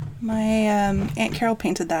My Aunt Carol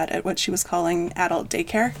painted that at what she was calling adult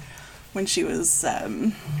daycare when she was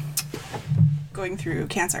going through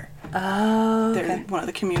cancer. Oh, okay. One of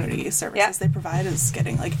the community services they provide is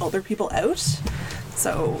getting, like, older people out.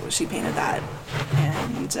 So she painted that.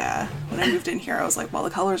 And when I moved in here, I was like, well,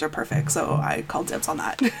 the colors are perfect. So I called dibs on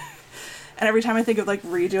that. And every time I think of, like,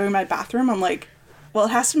 redoing my bathroom, I'm like, well,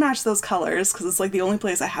 it has to match those colors because it's, like, the only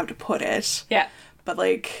place I have to put it. Yeah. But,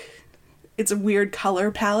 like, it's a weird color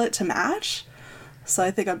palette to match. So I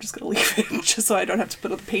think I'm just going to leave it just so I don't have to put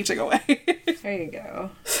the painting away. There you go.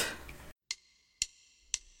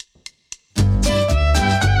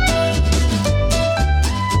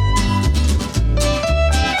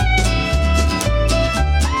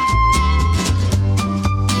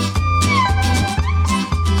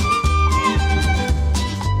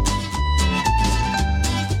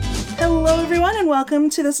 And welcome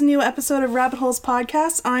to this new episode of Rabbit Holes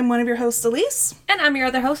Podcast. I'm one of your hosts, Elise. And I'm your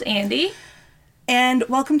other host, Andy. And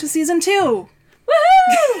welcome to Season 2.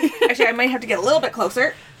 Woohoo! Actually, I might have to get a little bit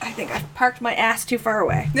closer. I think I've parked my ass too far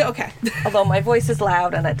away. Okay. Although my voice is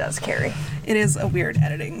loud and it does carry. It is a weird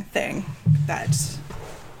editing thing that,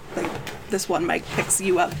 like, this one mic picks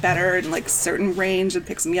you up better in, like, certain range and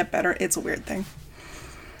picks me up better. It's a weird thing.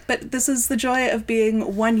 But this is the joy of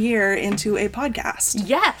being 1 year into a podcast.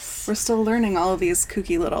 Yes! We're still learning all of these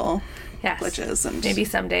kooky little glitches. And maybe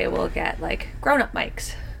someday we'll get, like, grown-up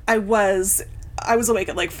mics. I was awake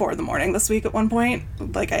at, like, 4 a.m. this week at one point,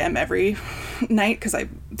 like I am every night, because I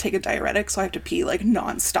take a diuretic, so I have to pee, like,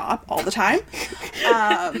 non-stop all the time.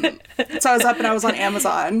 So I was up and I was on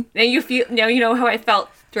Amazon. Now you know how I felt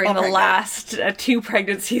during the last 2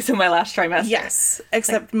 pregnancies in my last trimester. Yes,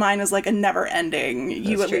 except mine is like a never ending.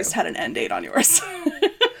 You at least had an end date on yours.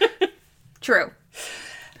 True.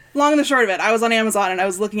 Long and the short of it, I was on Amazon and I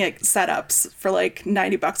was looking at setups for like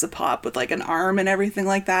 $90 a pop with like an arm and everything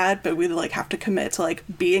like that, but we like have to commit to like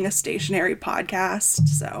being a stationary podcast.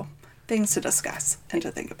 So things to discuss and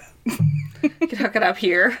to think about. You can hook it up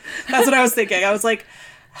here. That's what I was thinking. I was like,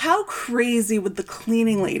 how crazy would the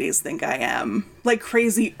cleaning ladies think I am? Like,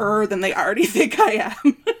 crazier than they already think I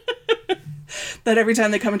am. That every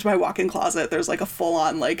time they come into my walk-in closet, there's, like, a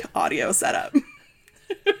full-on, like, audio setup.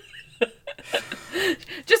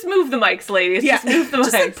 Just move the mics, ladies. Yeah. Just move the mics.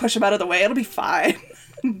 Just, like, push them out of the way. It'll be fine.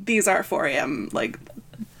 These are 4 a.m., like,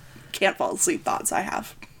 can't fall asleep thoughts I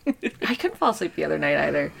have. I couldn't fall asleep the other night,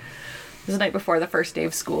 either. It was the night before the first day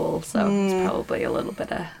of school, so it's probably a little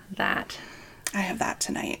bit of that. I have that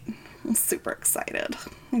tonight. I'm super excited.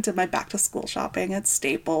 I did my back to school shopping at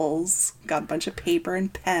Staples. Got a bunch of paper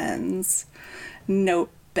and pens.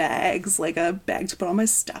 Note bags, like a bag to put all my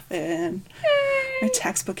stuff in. My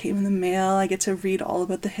textbook came in the mail. I get to read all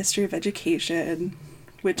about the history of education.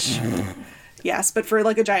 Which, yes, but for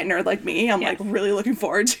like a giant nerd like me, I'm like really looking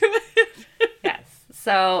forward to it. Yes.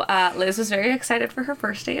 So Liz was very excited for her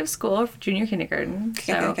first day of school for junior kindergarten.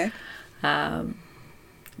 Okay.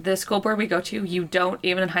 The school board we go to, you don't,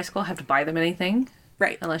 even in high school, have to buy them anything.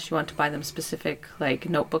 Right. Unless you want to buy them specific, like,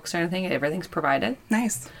 notebooks or anything. Everything's provided.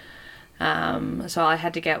 Nice. So all I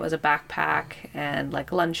had to get was a backpack and,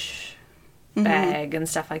 like, lunch bag and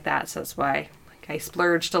stuff like that. So that's why, like, I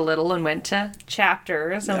splurged a little and went to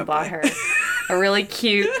Chapters and bought her a really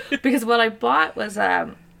cute... Because what I bought was,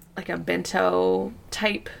 like, a bento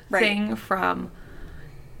type thing from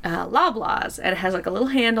Loblaws. And it has, like, a little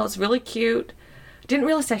handle. It's really cute. Didn't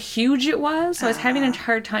realize how huge it was, so I was having a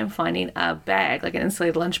hard time finding a bag, like an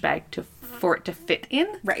insulated lunch bag, for it to fit in.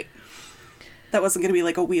 Right. That wasn't going to be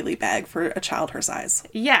like a wheelie bag for a child her size.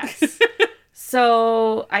 Yes.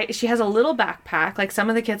 So she has a little backpack. Like, some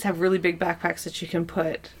of the kids have really big backpacks that you can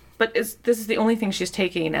put, but this is the only thing she's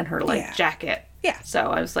taking, and her jacket. Yeah.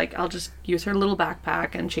 So I was like, I'll just use her little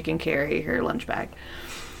backpack, and she can carry her lunch bag.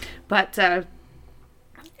 But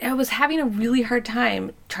I was having a really hard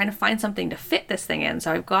time trying to find something to fit this thing in.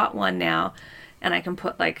 So I've got one now, and I can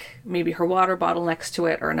put, like, maybe her water bottle next to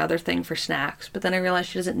it or another thing for snacks. But then I realized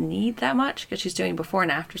she doesn't need that much because she's doing before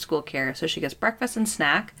and after school care. So she gets breakfast and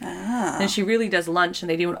snack. And she really does lunch, and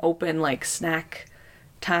they do an open, like, snack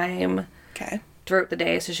time throughout the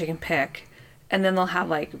day so she can pick. And then they'll have,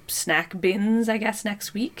 like, snack bins, I guess,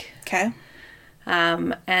 next week. Okay.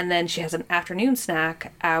 And then she has an afternoon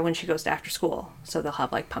snack when she goes to after school. So they'll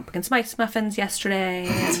have, like, pumpkin spice muffins yesterday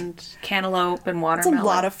and cantaloupe and watermelon. That's a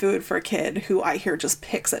lot of food for a kid who I hear just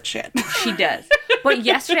picks at shit. She does. But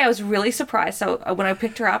yesterday I was really surprised. So when I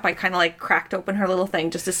picked her up, I kind of, like, cracked open her little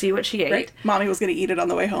thing just to see what she ate. Right. Mommy was going to eat it on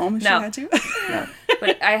the way home if she had to. No.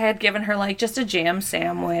 But I had given her, like, just a jam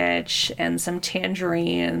sandwich and some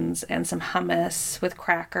tangerines and some hummus with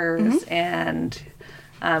crackers and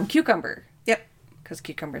cucumber. because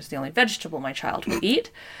cucumber is the only vegetable my child will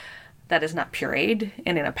eat that is not pureed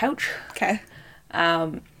and in a pouch. Okay.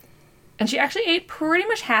 And she actually ate pretty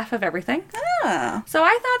much half of everything. Ah. So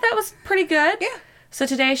I thought that was pretty good. Yeah. So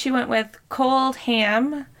today she went with cold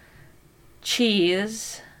ham,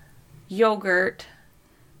 cheese, yogurt,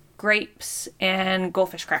 grapes, and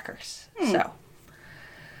goldfish crackers. So,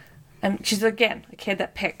 and she's again a kid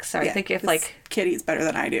that picks. So I think if like kid eats better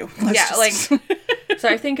than I do. So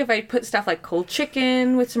I think if I put stuff like cold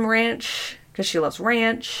chicken with some ranch, because she loves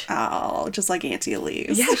ranch. Oh, just like Auntie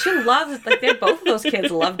Elise. Yeah, she loves like both of those kids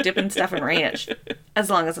love dipping stuff in ranch, as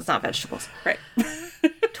long as it's not vegetables. Right.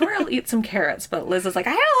 Tori will eat some carrots, but Liz is like,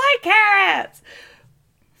 I don't like carrots.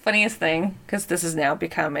 Funniest thing, because this has now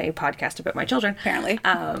become a podcast about my children. Apparently.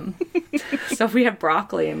 So we had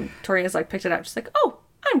broccoli, and Tori has like picked it up. She's like, oh,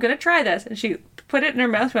 I'm going to try this. And she put it in her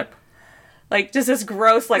mouth, went, like, just this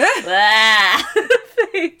gross, like, face.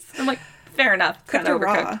 I'm like, fair enough. Cooked Kinda or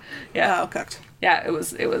overcooked. raw? Yeah. Oh, cooked. Yeah, it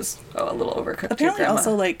was a little overcooked. Apparently too,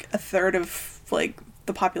 also like a third of like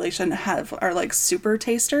the population are like super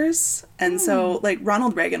tasters. And so like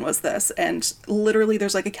Ronald Reagan was this, and literally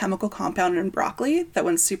there's like a chemical compound in broccoli that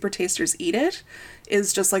when super tasters eat it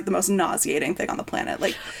is just like the most nauseating thing on the planet.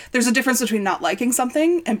 Like there's a difference between not liking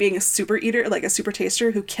something and being a super eater, like a super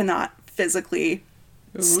taster who cannot physically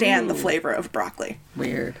stand the flavor of broccoli.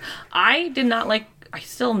 Weird. I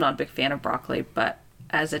still am not a big fan of broccoli, but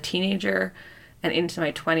as a teenager and into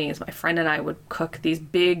my 20s, my friend and I would cook these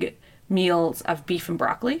big meals of beef and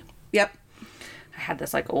broccoli. Yep. I had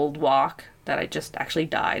this like old wok that I just actually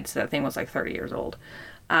died, so that thing was like 30 years old.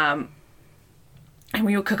 And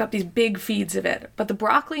we would cook up these big feeds of it, but the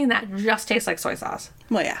broccoli in that just tastes like soy sauce.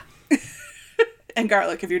 Well, yeah. And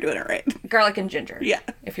garlic if you're doing it right. Garlic and ginger. Yeah.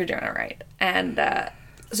 If you're doing it right. And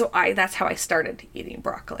that's how I started eating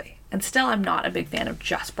broccoli. And still, I'm not a big fan of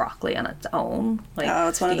just broccoli on its own. Like,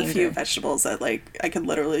 It's one of the few or... vegetables that, like, I could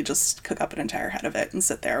literally just cook up an entire head of it and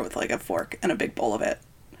sit there with, like, a fork and a big bowl of it.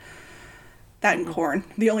 That and corn.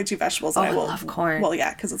 The only two vegetables that I will... love corn. Well,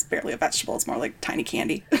 yeah, because it's barely a vegetable. It's more like tiny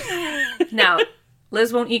candy. Now,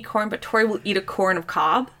 Liz won't eat corn, but Tori will eat a corn of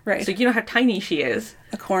cob. Right. So you know how tiny she is.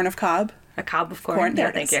 A corn of cob. A cob of corn. Corn, there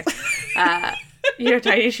Yeah, it thank is. you. You know how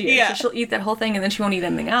tiny she is. Yeah. So she'll eat that whole thing, and then she won't eat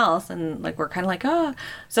anything else. And, like, we're kind of like, oh.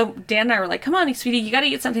 So Dan and I were like, come on, sweetie, you got to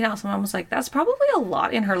eat something else. And Mom was like, that's probably a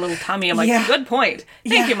lot in her little tummy. I'm like, Yeah. good point.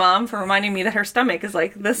 Thank Yeah. you, Mom, for reminding me that her stomach is,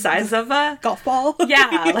 like, the size of a... Golf ball.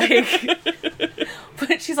 Yeah, like...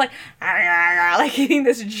 But she's like, like eating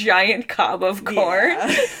this giant cob of corn.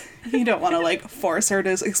 Yeah. You don't want to, like, force her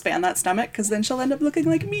to expand that stomach, because then she'll end up looking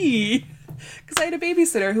like me. Because I had a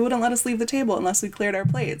babysitter who wouldn't let us leave the table unless we cleared our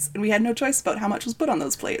plates. And we had no choice about how much was put on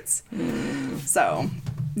those plates. So,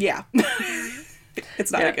 yeah.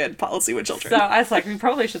 It's not a good policy with children. So I was like, we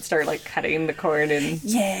probably should start, like, cutting the corn in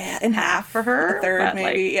in half for her. A third, but,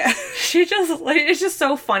 maybe, like, yeah. She just, like, it's just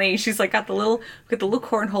so funny. She's, like, got the little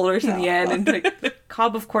corn holders in the end, and, like, the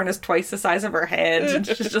cob of corn is twice the size of her head. And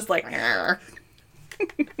she's just like,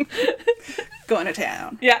 Going to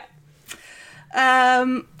town. yeah.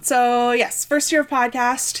 So, yes, first year of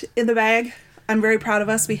podcast in the bag. I'm very proud of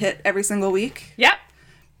us. We hit every single week. Yep.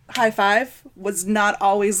 High five. Was not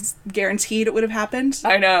always guaranteed it would have happened.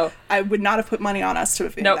 I know. I would not have put money on us to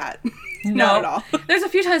have Nope. that. No. Not at all. There's a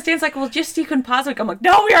few times Dan's like, well, just you can pause it. I'm like,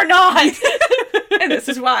 no, we are not. And this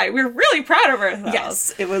is why. We're really proud of ourselves.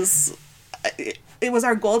 Yes, it was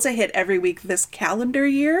our goal to hit every week this calendar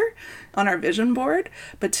year on our vision board,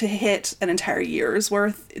 but to hit an entire year's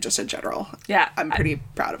worth, just in general. Yeah. I'm pretty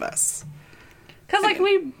proud of us. Because, like,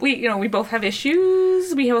 we both have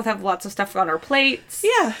issues. We both have lots of stuff on our plates.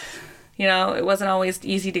 Yeah. You know, it wasn't always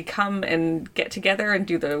easy to come and get together and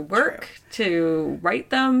do the work to write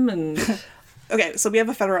them. And Okay, so we have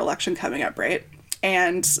a federal election coming up, right?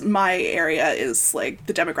 And my area is, like,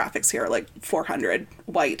 the demographics here are, like, 400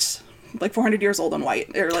 white, like 400 years old and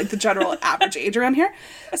white, or like the general average age around here.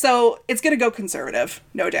 So it's going to go conservative,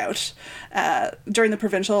 no doubt. During the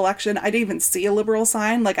provincial election, I didn't even see a Liberal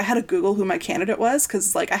sign. Like, I had to Google who my candidate was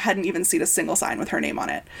because, like, I hadn't even seen a single sign with her name on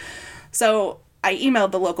it. So I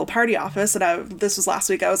emailed the local party office, and this was last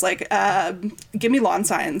week. I was like, give me lawn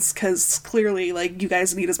signs, because clearly, like, you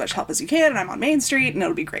guys need as much help as you can, and I'm on Main Street, and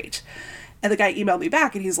it'll be great. And the guy emailed me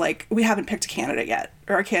back, and he's like, we haven't picked a candidate yet,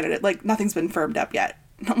 or a candidate, like, nothing's been firmed up yet.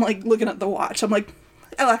 And I'm, like, looking at the watch. I'm like,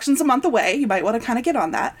 election's a month away. You might want to kind of get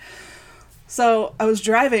on that. So I was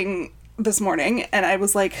driving this morning, and I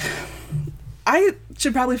was like, I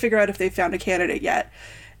should probably figure out if they found a candidate yet.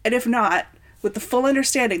 And if not, with the full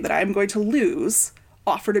understanding that I'm going to lose,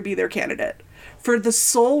 offer to be their candidate. For the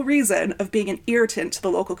sole reason of being an irritant to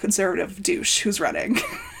the local conservative douche who's running.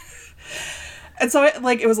 And so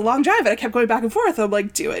it was a long drive and I kept going back and forth. I'm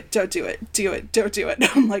like, do it, don't do it, do it, don't do it.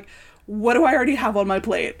 I'm like, what do I already have on my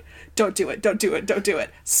plate? Don't do it, don't do it, don't do it.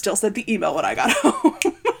 Still sent the email when I got home.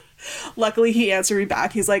 Luckily, he answered me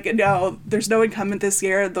back. He's like, no, there's no incumbent this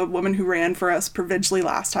year. The woman who ran for us provincially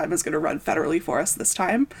last time is going to run federally for us this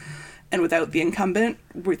time. And without the incumbent,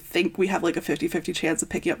 we think we have like a 50-50 chance of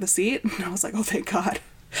picking up the seat. And I was like, oh, thank God.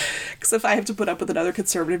 Because if I have to put up with another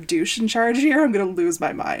conservative douche in charge here, I'm going to lose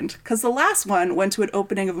my mind. Because the last one went to an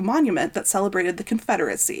opening of a monument that celebrated the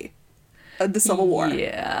Confederacy, the Civil War.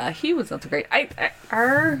 Yeah, he was not so great.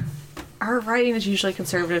 Our writing is usually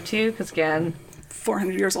conservative too, because again,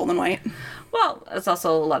 400 years old and white. well, it's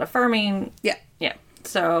also a lot of farming. Yeah. Yeah.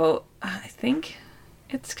 So I think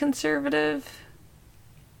it's conservative.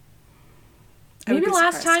 I would Maybe be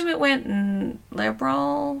last surprised. time it went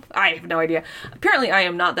liberal. I have no idea. Apparently, I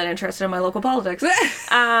am not that interested in my local politics.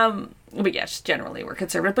 But yes, generally we're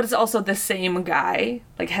conservative. But it's also the same guy,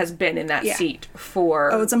 like, has been in that Yeah. seat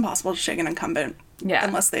for. Oh, it's impossible to shake an incumbent. Yeah.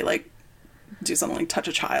 Unless they, like, do something like touch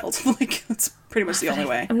a child. Like, that's pretty much the only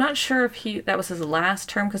way. I'm not sure if that was his last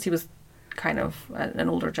term because he was kind of an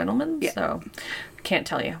older gentleman. Yeah. So can't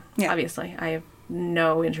tell you. Yeah. Obviously, I have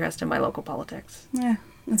no interest in my local politics. Yeah.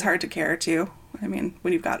 It's hard to care, too. I mean,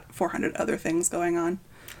 when you've got 400 other things going on.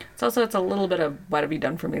 It's a little bit of what have you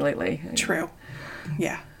done for me lately? True.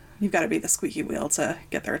 Yeah. You've got to be the squeaky wheel to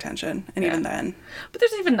get their attention. And even then. But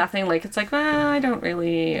there's even nothing like it's like, well, I don't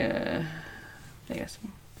really. I guess.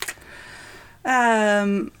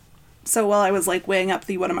 So while I was like weighing up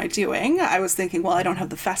the what am I doing, I was thinking, well, I don't have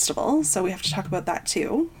the festival, so we have to talk about that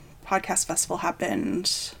too. Podcast festival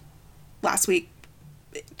happened last week,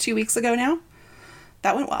 2 weeks ago now.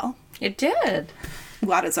 That went well. It did. I'm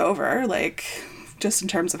glad it's over. Like, just in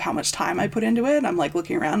terms of how much time I put into it, I'm like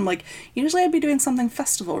looking around. I'm like, usually I'd be doing something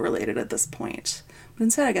festival related at this point, but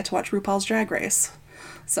instead I get to watch RuPaul's Drag Race.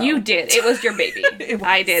 So You did. It was your baby. It was.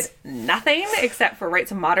 I did nothing except for write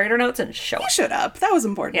some moderator notes and show you it. showed up. That was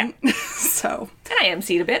important. So. And I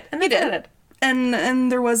emceed a bit, and they did. did it.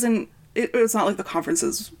 And there wasn't, it was not like the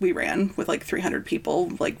conferences we ran with like 300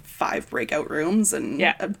 people, like 5 breakout rooms and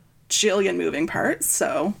Yeah. a jillion moving parts.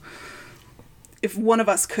 So if one of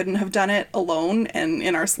us couldn't have done it alone and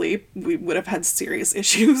in our sleep, we would have had serious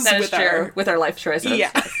issues That is with true. With our life choices.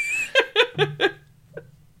 Yeah.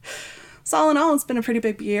 So all in all, it's been a pretty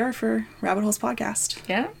big year for Rabbit Holes podcast.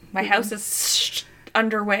 Yeah. My house is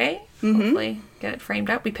underway. Hopefully get it framed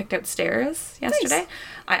up. We picked out stairs yesterday. Nice.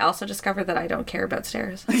 I also discovered that I don't care about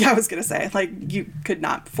stairs. Yeah, I was going to say, like, you could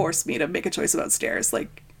not force me to make a choice about stairs.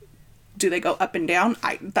 Like, do they go up and down?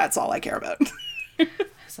 That's all I care about.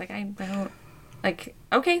 It's like, I don't, like,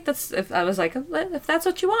 okay, I was like, if that's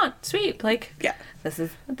what you want, sweet. Like, Yeah. this is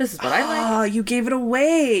what I like. Oh, you gave it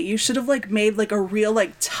away. You should have, like, made, like, a real,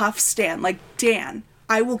 like, tough stand. Like, Dan,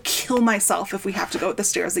 I will kill myself if we have to go with the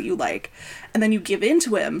stairs that you like. And then you give in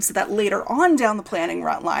to him so that later on down the planning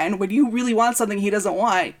run line, when you really want something he doesn't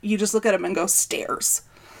want, you just look at him and go, stairs.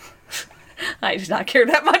 I did not care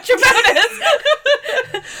that much about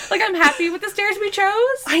it. Like, I'm happy with the stairs we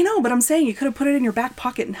chose. I know, but I'm saying you could have put it in your back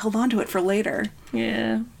pocket and held on to it for later.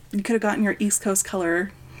 Yeah. You could have gotten your East Coast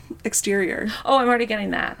color exterior. Oh, I'm already getting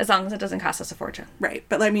that, as long as it doesn't cost us a fortune. Right,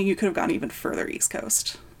 but I mean, you could have gone even further East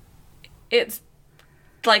Coast. It's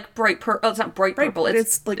like bright purple. Oh, it's not bright purple. but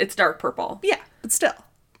It's it's like- it's dark purple. Yeah, but still.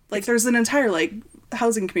 Like, there's an entire, like,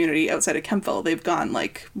 housing community outside of Kempville. They've gone,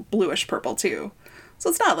 like, bluish purple, too. So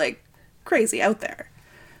it's not, like, crazy out there.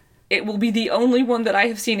 It will be the only one that I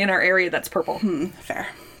have seen in our area that's purple. Fair.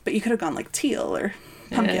 But you could have gone, like, teal or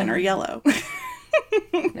pumpkin or yellow.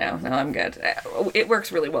 No, I'm good. It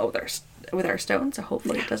works really well with our stone, so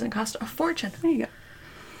hopefully it doesn't cost a fortune. There you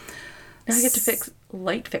Now I get to fix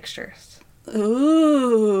light fixtures. go.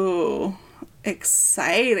 Ooh.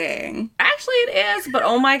 Exciting. Actually, it is, but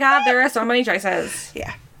oh my god, there are so many choices.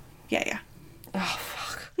 Yeah. Yeah, yeah. Oh,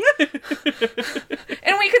 fuck.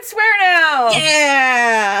 And we could swear now!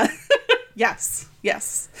 Yeah! Yes.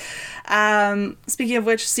 Yes. Speaking of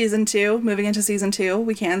which, season 2, moving into season 2,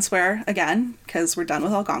 we can swear again, because we're done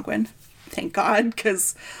with Algonquin. Thank God,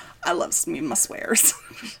 because I love me my swears.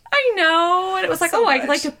 I know, and it was like, So I'd like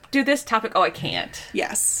much. to do this topic. Oh, I can't.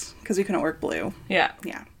 Yes, because we couldn't work blue. Yeah.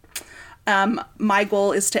 Yeah. My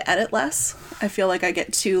goal is to edit less. I feel like I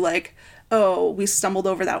get too, like, oh, we stumbled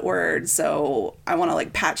over that word, so I want to,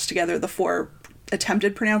 like, patch together the 4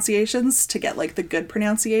 attempted pronunciations to get, like, the good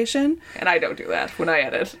pronunciation. And I don't do that when I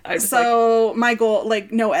edit. I just So my goal,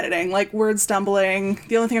 like, no editing, like, word stumbling.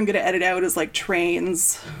 The only thing I'm going to edit out is, like,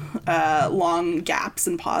 trains, long gaps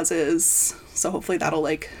and pauses. So hopefully that'll,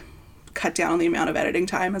 like, cut down on the amount of editing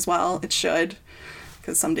time as well. It should.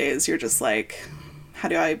 Because some days you're just like, how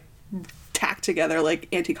do I tack together like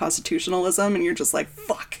anti-constitutionalism? And you're just like,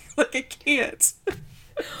 fuck, like I can't.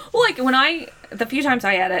 Well, like the few times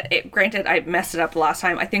I edit it, granted I messed it up the last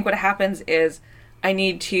time. I think what happens is I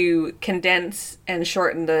need to condense and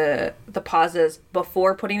shorten the pauses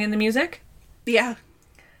before putting in the music. Yeah.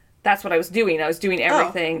 That's what I was doing. I was doing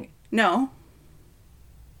everything. Oh, no.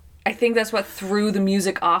 I think that's what threw the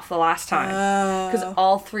music off the last time. Because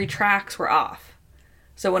all 3 tracks were off.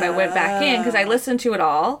 So when I went back in, because I listened to it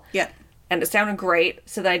all. Yeah. And it sounded great.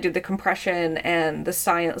 So then I did the compression and the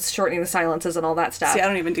silence, shortening the silences and all that stuff. See, I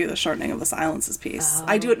don't even do the shortening of the silences piece.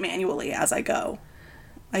 I do it manually as I go.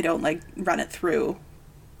 I don't like run it through.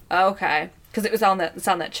 Okay. Because it's on that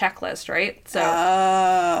checklist, right? So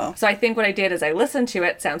I think what I did is I listened to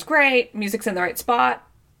it, sounds great, music's in the right spot,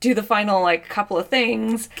 do the final like couple of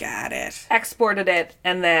things. Got it. Exported it,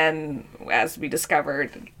 and then as we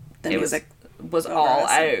discovered, The music was all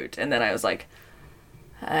out. And then I was like,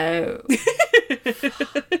 oh.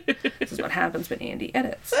 This is what happens when Andy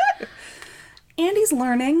edits. Andy's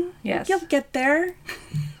learning. Yes. You'll get there.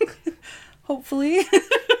 Hopefully.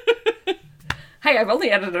 Hey, I've only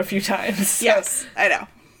edited a few times. So. Yes, I know.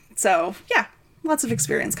 So, yeah, lots of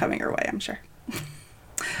experience coming your way, I'm sure.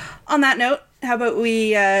 On that note, how about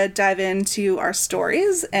we dive into our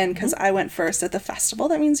stories? And because I went first at the festival,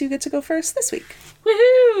 that means you get to go first this week.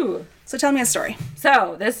 Woohoo! So tell me a story.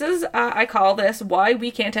 So this is, I call this Why We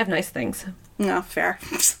Can't Have Nice Things. No, fair.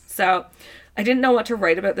 So I didn't know what to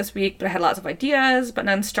write about this week, but I had lots of ideas, but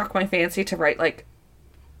none struck my fancy to write like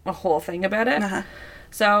a whole thing about it. Uh-huh.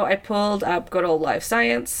 So I pulled up good old Live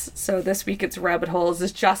Science. So this week it's Rabbit Holes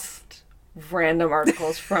is just random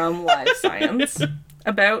articles from Live Science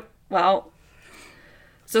about, well,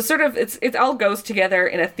 so sort of it all goes together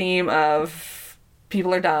in a theme of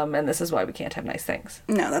people are dumb and this is why we can't have nice things.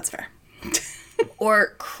 No, that's fair.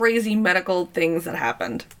 Or crazy medical things that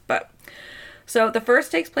happened. But so the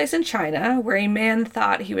first takes place in China, where a man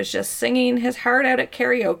thought he was just singing his heart out at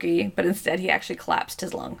karaoke, but instead he actually collapsed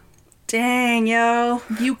his lung. Dang, yo.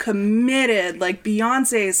 You committed, like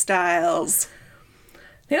Beyonce styles.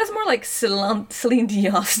 I think that's more like Celine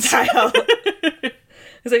Dion style.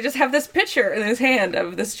 Because I just have this picture in his hand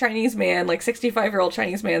of this Chinese man, like 65-year-old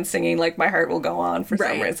Chinese man singing like My Heart Will Go On for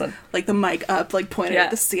some reason. Like the mic up, like pointed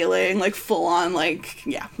at the ceiling, like full on, like,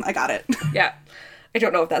 yeah, I got it. Yeah. I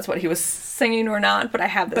don't know if that's what he was singing or not, but I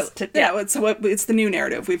have this. It's the new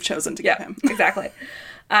narrative we've chosen to give him. Exactly.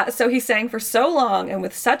 So he sang for so long and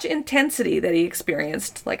with such intensity that he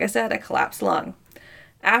experienced, like I said, a collapsed lung.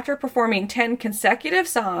 After performing 10 consecutive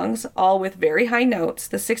songs, all with very high notes,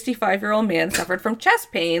 the 65-year-old man suffered from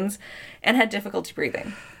chest pains and had difficulty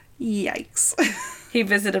breathing. Yikes. He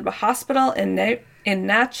visited a hospital in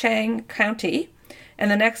Nachang County,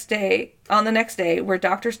 and on the next day, where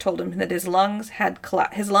doctors told him that his lung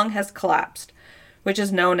has collapsed, which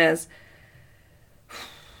is known as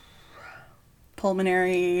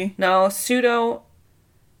pulmonary. No,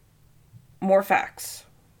 pseudomorphax.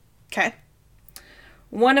 Okay.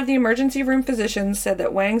 One of the emergency room physicians said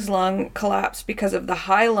that Wang's lung collapsed because of the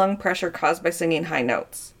high lung pressure caused by singing high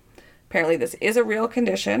notes. Apparently, this is a real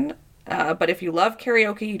condition, but if you love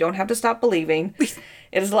karaoke, you don't have to stop believing. It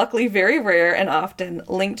is luckily very rare and often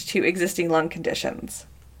linked to existing lung conditions.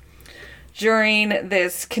 During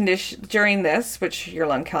this, which your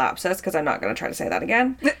lung collapses, because I'm not going to try to say that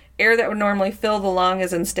again, air that would normally fill the lung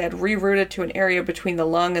is instead rerouted to an area between the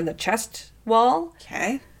lung and the chest wall.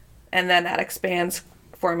 Okay. And then that expands,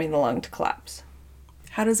 forming the lung to collapse.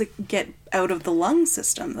 How does it get out of the lung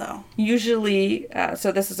system, though? Usually,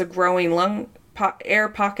 so this is a growing lung air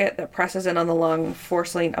pocket that presses in on the lung,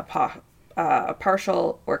 forcing a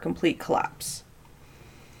partial or complete collapse.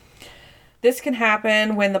 This can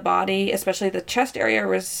happen when the body, especially the chest area,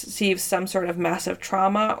 receives some sort of massive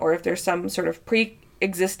trauma, or if there's some sort of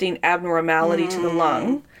pre-existing abnormality to the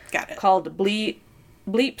lung. Got it. Called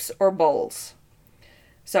bleeps or bulls.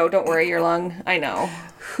 So don't worry, your lung, I know.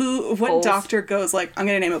 What bulls. Doctor goes like, I'm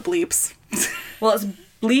going to name it bleeps? Well, it's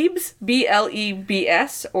bleebs,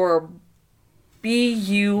 B-L-E-B-S, or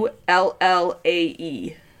B-U-L-L-A-E.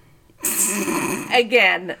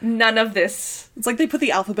 Again, none of this. It's like they put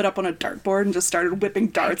the alphabet up on a dartboard and just started whipping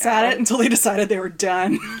darts at it until they decided they were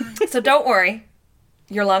done. So don't worry.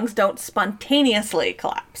 Your lungs don't spontaneously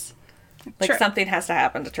collapse. Like Sure. something has to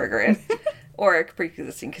happen to trigger it. Or a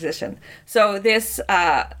pre-existing condition. So this,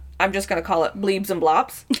 I'm just going to call it bleebs and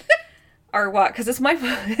blops. Or what? Because it's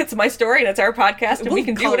my story and it's our podcast and we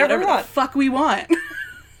can do whatever we want. The fuck we want.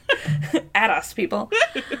 At us, people.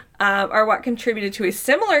 Or what contributed to a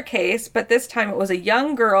similar case, but this time it was a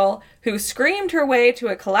young girl who screamed her way to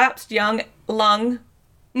a collapsed young lung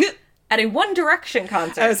at a One Direction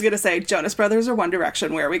concert. I was going to say Jonas Brothers or One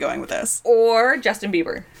Direction. Where are we going with this? Or Justin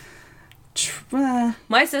Bieber. Uh,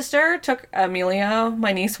 My sister took Amelia,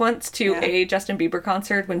 my niece, once to a Justin Bieber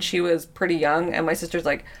concert when she was pretty young, and my sister's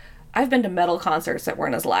like, I've been to metal concerts that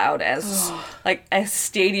weren't as loud as like a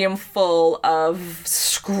stadium full of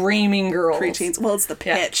screaming girls. Preteens. Well, it's the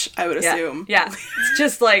pitch, I would assume. Yeah. It's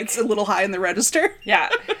just like It's a little high in the register. yeah.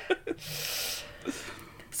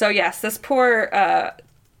 So yes, this poor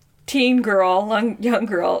teen girl, young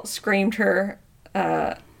girl, screamed her.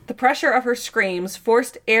 The pressure of her screams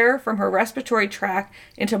forced air from her respiratory tract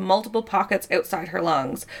into multiple pockets outside her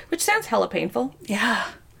lungs, which sounds hella painful. Yeah.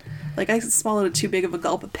 Like, I swallowed too big of a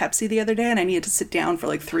gulp of Pepsi the other day, and I needed to sit down for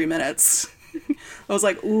like 3 minutes. I was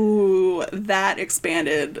like, ooh, that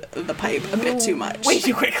expanded the pipe a bit too much. Way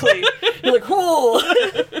too quickly. You're like, oh.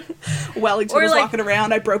 Wellington Or was like- walking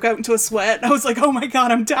around. I broke out into a sweat. I was like, oh my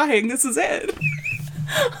god, I'm dying. This is it.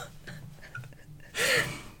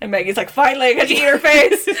 And Maggie's like, finally, I got to eat her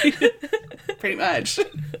face. Pretty much.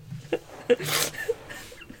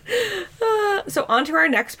 So on to our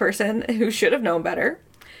next person who should have known better.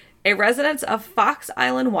 A resident of Fox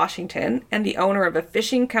Island, Washington, and the owner of a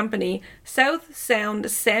fishing company, South Sound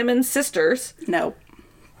Salmon Sisters, No.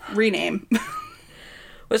 Rename.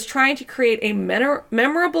 was trying to create a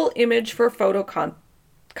memorable image for a photo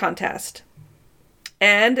contest.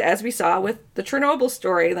 And as we saw with the Chernobyl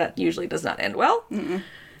story, that usually does not end well.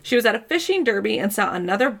 She was at a fishing derby and saw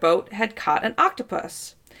another boat had caught an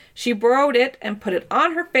octopus. She borrowed it and put it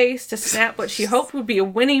on her face to snap what she hoped would be a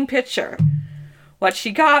winning picture. What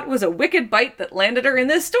she got was a wicked bite that landed her in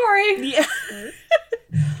this story. Yeah.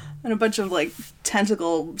 And a bunch of, like,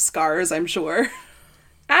 tentacle scars, I'm sure.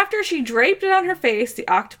 After she draped it on her face, the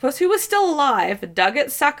octopus, who was still alive, dug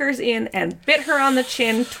its suckers in and bit her on the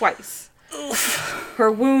chin twice.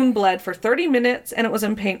 Her wound bled for 30 minutes and it was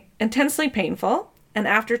intensely painful. And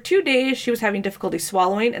after 2 days, she was having difficulty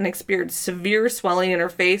swallowing and experienced severe swelling in her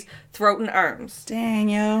face, throat, and arms. Dang,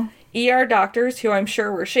 yo. ER doctors, who I'm sure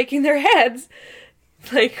were shaking their heads,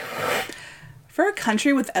 like... For a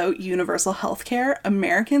country without universal health care,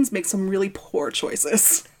 Americans make some really poor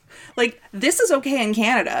choices. Like, this is okay in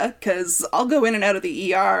Canada, because I'll go in and out of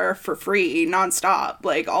the ER for free, nonstop,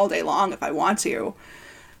 like, all day long if I want to.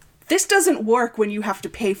 This doesn't work when you have to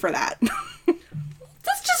pay for that.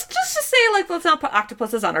 Just to say, like, let's not put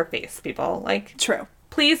octopuses on our face, people. Like, True.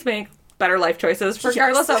 please make better life choices,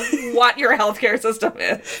 regardless of what your healthcare system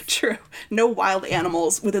is. True. No wild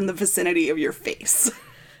animals within the vicinity of your face.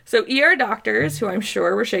 So ER doctors, who I'm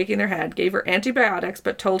sure were shaking their head, gave her antibiotics,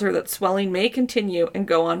 but told her that swelling may continue and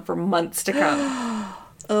go on for months to come.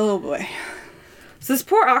 Oh, boy. So this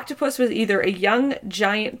poor octopus was either a young,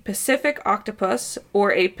 giant Pacific octopus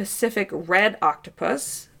or a Pacific red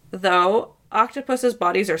octopus, though octopus's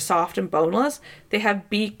bodies are soft and boneless. They have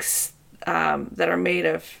beaks that are made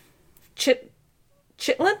of chitin,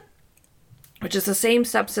 which is the same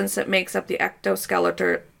substance that makes up the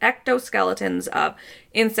exoskeletons of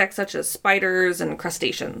insects such as spiders and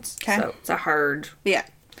crustaceans. Okay. So it's a hard... Yeah.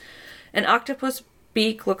 An octopus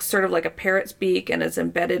beak looks sort of like a parrot's beak and is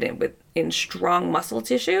embedded in strong muscle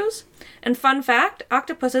tissues. And fun fact,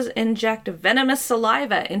 octopuses inject venomous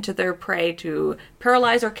saliva into their prey to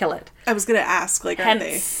paralyze or kill it. I was going to ask, like, aren't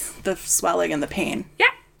they Hence. the swelling and the pain? Yeah.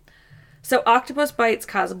 So octopus bites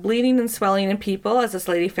cause bleeding and swelling in people, as this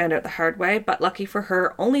lady found out the hard way, but lucky for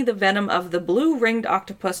her, only the venom of the blue-ringed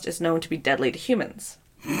octopus is known to be deadly to humans.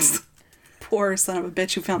 Poor son of a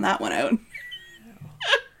bitch who found that one out.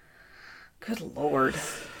 Good lord.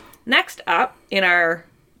 Next up in our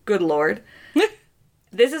good lord,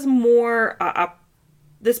 this is more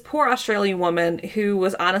this poor Australian woman who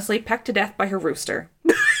was honestly pecked to death by her rooster.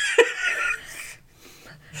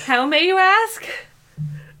 How, may you ask?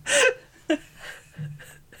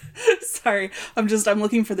 Sorry, I'm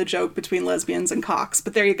looking for the joke between lesbians and cocks,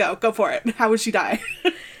 but there you go. Go for it. How would she die?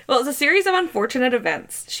 Well, it's a series of unfortunate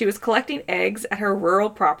events. She was collecting eggs at her rural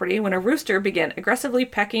property when a rooster began aggressively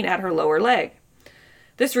pecking at her lower leg.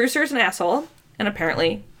 This rooster is an asshole, and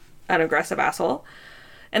apparently an aggressive asshole.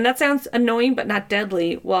 And that sounds annoying but not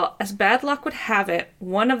deadly. Well, as bad luck would have it,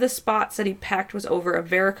 one of the spots that he pecked was over a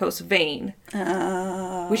varicose vein,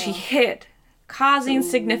 which he hit, causing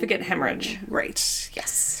significant hemorrhage. Right.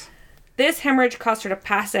 Yes. This hemorrhage caused her to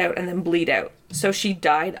pass out and then bleed out. So she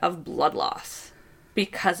died of blood loss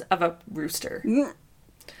because of a rooster.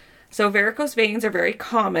 So varicose veins are very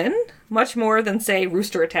common, much more than, say,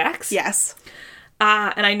 rooster attacks. Yes.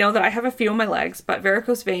 And I know that I have a few on my legs, but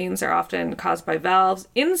varicose veins are often caused by valves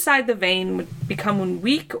inside the vein become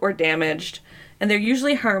weak or damaged, and they're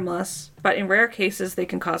usually harmless, but in rare cases they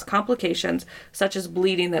can cause complications, such as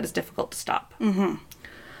bleeding that is difficult to stop. Mm-hmm.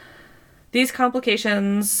 These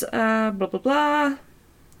complications, blah, blah, blah.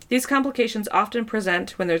 These complications often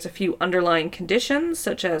present when there's a few underlying conditions,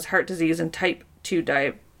 such as heart disease and type 2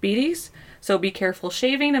 diabetes. So be careful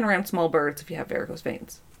shaving and around small birds if you have varicose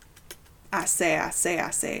veins. I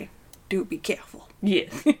say. Do be careful. Yeah.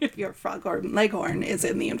 If your frog or leghorn is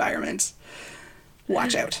in the environment,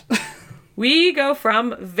 watch out. We go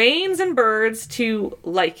from veins and birds to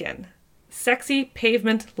lichen. Sexy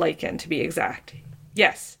pavement lichen, to be exact.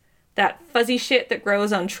 Yes. That fuzzy shit that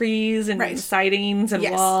grows on trees and right. sidings and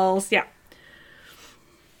walls. Yeah.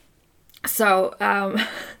 So,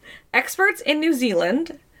 experts in New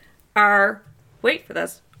Zealand are, wait for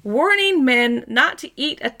this, warning men not to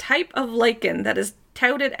eat a type of lichen that is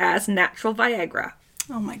touted as natural Viagra.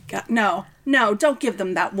 Oh my god. No, don't give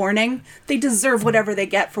them that warning. They deserve whatever they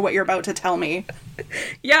get for what you're about to tell me.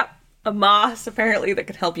 Yep. A moss, apparently, that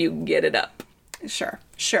can help you get it up. Sure.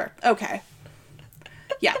 Okay.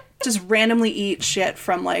 Yeah, just randomly eat shit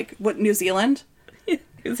from, like, what, New Zealand?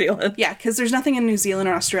 New Zealand. Yeah, because there's nothing in New Zealand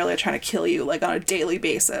or Australia trying to kill you, like, on a daily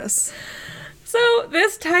basis. So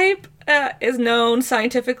this type is known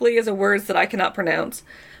scientifically as a word that I cannot pronounce,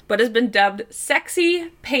 but has been dubbed sexy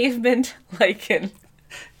pavement lichen.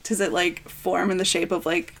 Does it, like, form in the shape of,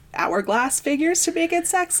 like, hourglass figures to make it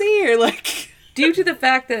sexy, or, like... Due to the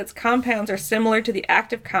fact that its compounds are similar to the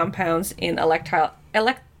active compounds in erectile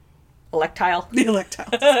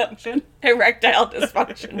dysfunction. Erectile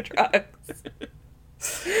dysfunction drugs.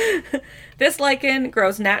 This lichen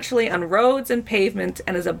grows naturally on roads and pavement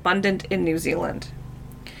and is abundant in New Zealand.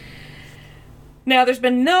 Now, there's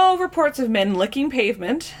been no reports of men licking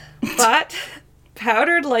pavement, but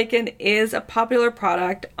powdered lichen is a popular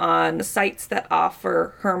product on sites that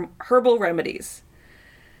offer herbal remedies.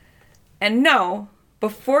 And no,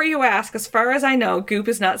 before you ask, as far as I know, Goop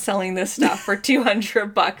is not selling this stuff for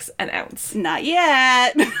 $200 an ounce. Not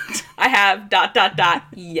yet. I have ...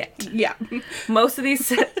 yet. Yeah. Most of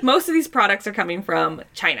these products are coming from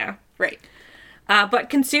China. Right.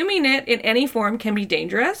 But consuming it in any form can be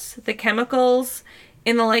dangerous. The chemicals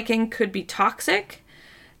in the lichen could be toxic.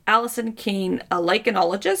 Alison Keane, a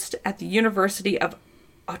lichenologist at the University of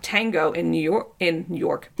Otago in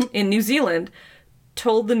New Zealand,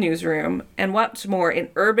 told the newsroom, and what's more, in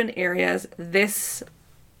urban areas, this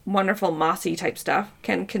wonderful mossy type stuff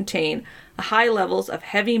can contain high levels of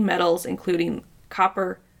heavy metals, including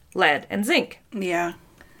copper, lead, and zinc. Yeah.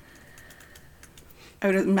 I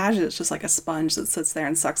would imagine it's just like a sponge that sits there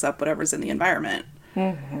and sucks up whatever's in the environment.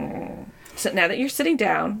 Mm-hmm. So now that you're sitting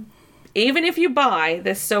down, even if you buy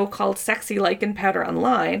this so-called sexy lichen powder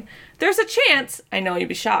online, there's a chance, I know you'd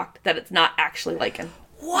be shocked, that it's not actually lichen.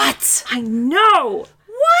 What? I know!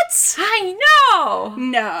 What? I know!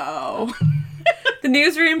 No. The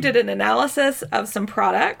newsroom did an analysis of some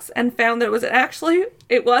products and found that it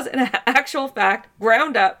was in actual fact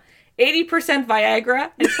ground up 80%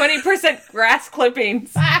 Viagra and 20% grass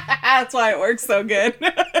clippings. That's why it works so good.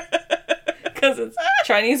 Because it's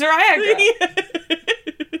Chinese Viagra.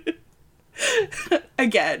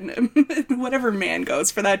 Again, whatever man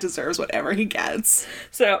goes for that deserves whatever he gets.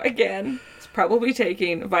 So again, it's probably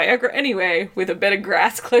taking Viagra anyway with a bit of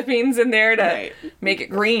grass clippings in there to make it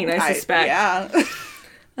green, I suspect.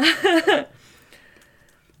 Yeah.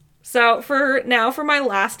 So for my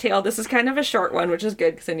last tale, this is kind of a short one, which is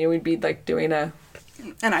good because I knew we'd be like doing a...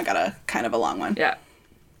 And I got a kind of a long one. Yeah.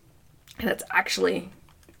 And it's actually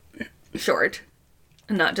short.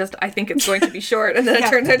 And not just, I think it's going to be short, and then it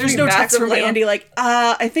turns out to be There's no text from long. Andy like,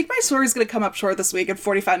 I think my story's going to come up short this week, and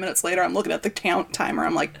 45 minutes later I'm looking at the count timer.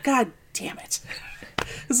 I'm like, God damn it.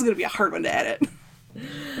 This is going to be a hard one to edit.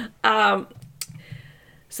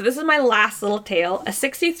 So this is my last little tale. A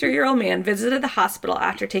 63-year-old man visited the hospital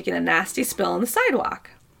after taking a nasty spill on the sidewalk.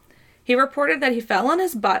 He reported that he fell on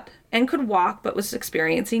his butt and could walk, but was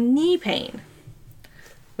experiencing knee pain.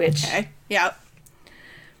 Which... Okay, yeah.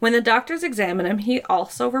 When the doctors examined him, he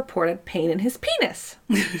also reported pain in his penis.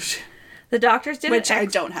 The doctors did Which I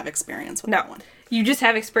don't have experience with that one. You just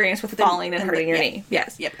have experience with falling and hurting your knee.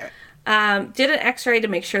 Yes. Yep. Did an x-ray to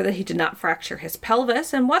make sure that he did not fracture his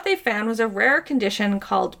pelvis, and what they found was a rare condition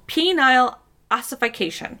called penile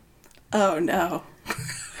ossification. Oh, no.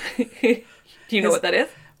 Do you know what that is?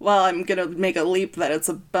 Well, I'm going to make a leap that it's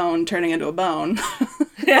a bone turning into a bone.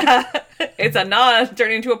 Yeah. It's a knot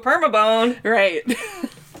turning into a permabone. Right.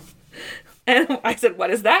 And I said, what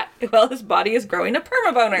is that? Well, his body is growing a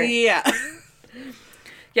permaboner. Yeah.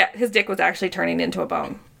 Yeah, his dick was actually turning into a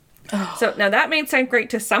bone. So now that may sound great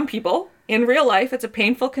to some people. In real life, it's a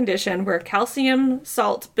painful condition where calcium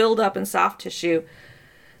salts build up in soft tissue,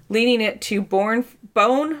 leading it to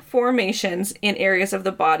bone formations in areas of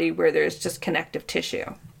the body where there's just connective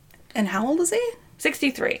tissue. And how old is he?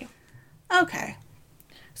 63. Okay.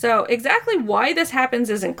 So exactly why this happens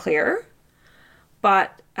isn't clear,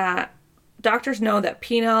 but doctors know that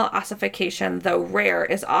penile ossification, though rare,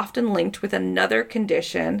 is often linked with another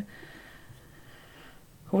condition,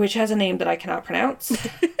 which has a name that I cannot pronounce.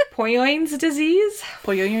 Poyon's disease?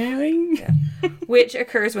 Yeah. Which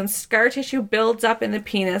occurs when scar tissue builds up in the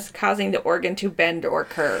penis, causing the organ to bend or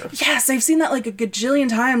curve. Yes, I've seen that like a gajillion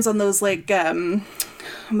times on those like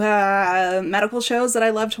medical shows that I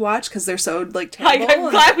love to watch because they're so like terrible. I'm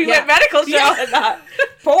glad we went medical show and not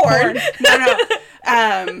porn.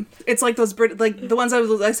 No. It's like those like the ones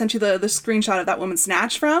I sent you the screenshot of that woman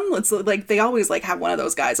Snatch from. It's like they always like have one of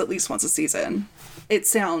those guys at least once a season. It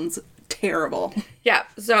sounds terrible. Yeah,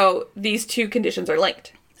 so these two conditions are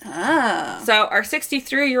linked. Ah. So our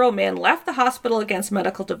 63-year-old man left the hospital against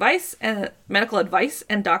medical advice,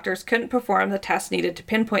 and doctors couldn't perform the tests needed to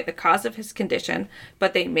pinpoint the cause of his condition,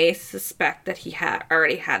 but they may suspect that he had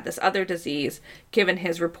already had this other disease, given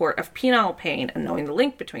his report of penile pain and knowing the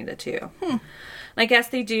link between the two. I guess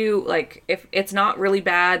they do, like, if it's not really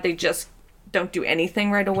bad, they just don't do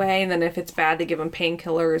anything right away, and then if it's bad, they give him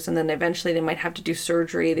painkillers, and then eventually they might have to do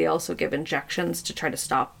surgery. They also give injections to try to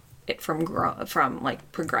stop it from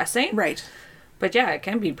progressing. Right. But yeah, it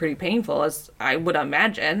can be pretty painful, as I would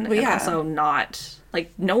imagine. Well, and yeah. also not,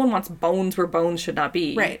 like, no one wants bones where bones should not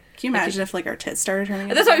be. Right. Can you imagine if like our tits started turning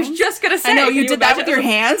into That's what I was bones? just gonna say. I know, you Can did that with your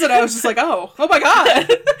hands, and I was just like, oh my god.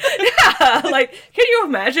 Yeah, like, can you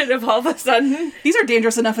imagine if all of a sudden... These are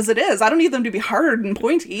dangerous enough as it is. I don't need them to be hard and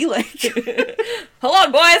pointy, like... Hold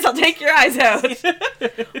on, boys, I'll take your eyes out.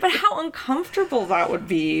 But how uncomfortable that would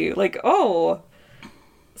be. Like, oh...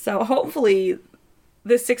 So hopefully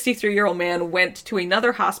this 63-year-old man went to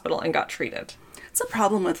another hospital and got treated. It's a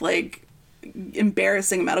problem with, like,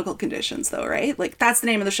 embarrassing medical conditions, though, right? Like, that's the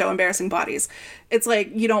name of the show, Embarrassing Bodies. It's like,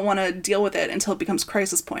 you don't want to deal with it until it becomes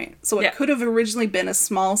crisis point. So it could have originally been a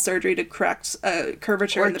small surgery to correct a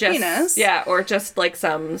curvature in the penis. Yeah, or just, like,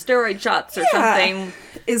 some steroid shots or something.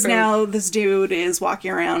 Now this dude is walking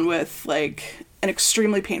around with, like, an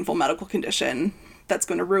extremely painful medical condition that's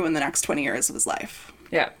going to ruin the next 20 years of his life.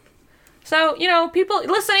 Yeah. So, you know, people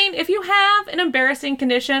listening, if you have an embarrassing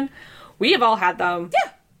condition, we have all had them.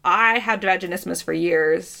 Yeah. I had vaginismus for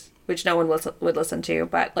years, which no one would listen to,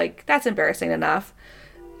 but, like, that's embarrassing enough.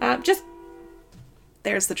 Just...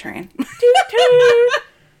 There's the train.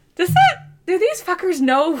 Do these fuckers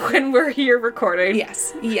know when we're here recording?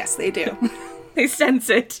 Yes. Yes, they do. They sense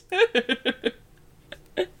it.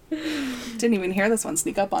 Didn't even hear this one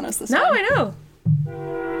sneak up on us this time. No, I know.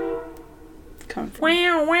 Come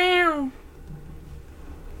from. Wow.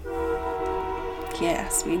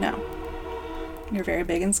 Yes, we know. You're very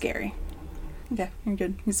big and scary. Okay, you're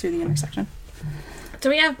good. He's through the intersection. So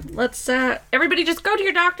yeah, let's everybody just go to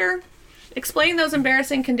your doctor. Explain those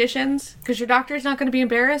embarrassing conditions, because your doctor's not going to be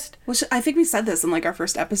embarrassed. Well, I think we said this in like our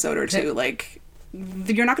first episode or two. Like,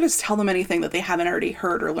 you're not going to tell them anything that they haven't already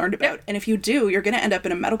heard or learned about. Yep. And if you do, you're going to end up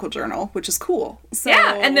in a medical journal, which is cool. So,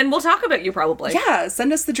 yeah, and then we'll talk about you probably. Yeah,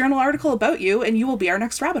 send us the journal article about you, and you will be our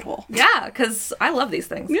next rabbit hole. Yeah, because I love these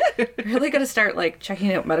things. I'm really going to start, like,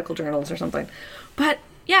 checking out medical journals or something. But,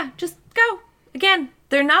 yeah, just go. Again,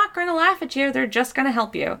 they're not going to laugh at you. They're just going to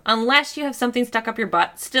help you. Unless you have something stuck up your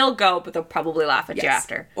butt, still go, but they'll probably laugh at you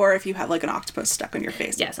after. Or if you have, like, an octopus stuck on your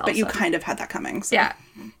face. Yes, also. But you kind of had that coming. So. Yeah.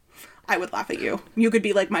 I would laugh at you. You could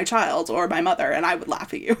be like my child or my mother, and I would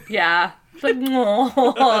laugh at you. Yeah. Like,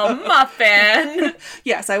 oh, muffin.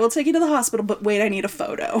 Yes, I will take you to the hospital, but wait, I need a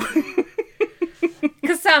photo.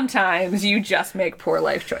 Because sometimes you just make poor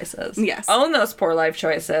life choices. Yes. Own those poor life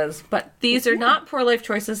choices. But these are not poor life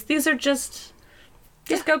choices. These are just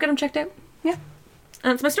go get them checked out. Yeah.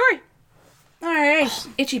 And that's my story. All right.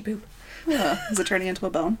 Oh, itchy poop. Is it turning into a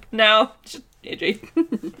bone? No. Just itchy.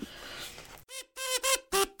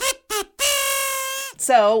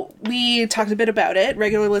 So, we talked a bit about it.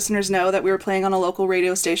 Regular listeners know that we were playing on a local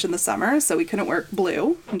radio station this summer, so we couldn't work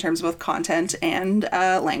blue in terms of both content and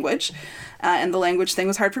language. And the language thing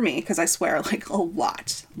was hard for me because I swear, like, a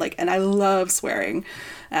lot. Like, and I love swearing.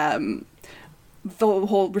 The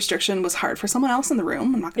whole restriction was hard for someone else in the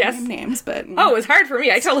room. I'm not going to name names, but... Oh, it was hard for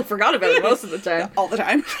me. I totally forgot about it most of the time. All the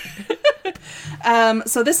time.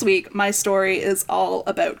 So this week, my story is all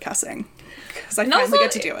about cussing. Because I finally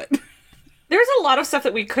get to do it. There's a lot of stuff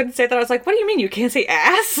that we couldn't say that I was like, what do you mean you can't say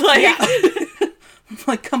ass? Like,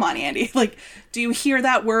 Like, come on, Andy. Like, do you hear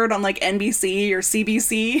that word on, like, NBC or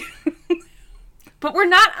CBC? But we're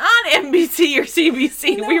not on NBC or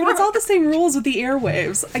CBC. No, it's all the same rules with the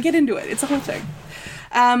airwaves. I get into it. It's a whole thing.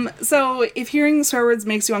 So if hearing swear words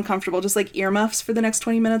makes you uncomfortable, just like earmuffs for the next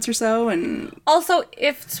 20 minutes or so. And also,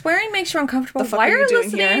 if swearing makes you uncomfortable, why are you doing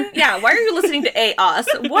listening here? Yeah, why are you listening to us?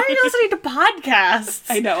 Why are you listening to podcasts?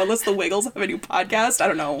 I know, unless the Wiggles have a new podcast. I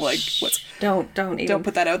don't know, like, what's... Don't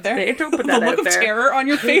put that out there. Don't put that the out look there. of terror on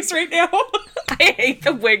your face right now. I hate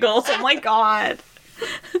the Wiggles. Oh my god.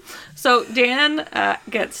 So Dan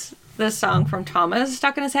gets this song from Thomas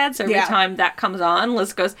stuck in his head. So every time that comes on,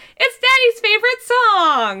 Liz goes, "It's Daddy's favorite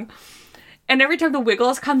song." And every time the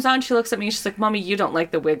Wiggles comes on, she looks at me and she's like, "Mommy, you don't like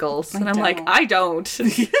the Wiggles." And I'm like, "I don't."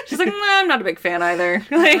 She's like, "Nah, I'm not a big fan either."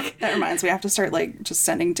 Like, that reminds me, I have to start like just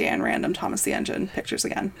sending Dan random Thomas the Engine pictures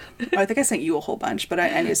again. I think I sent you a whole bunch, but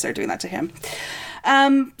I need to start doing that to him.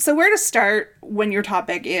 So where to start when your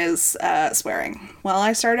topic is swearing? Well,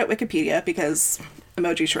 I started at Wikipedia because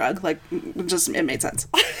emoji shrug, like, it made sense.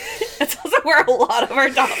 That's also where a lot of our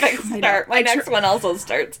topics start. My next one also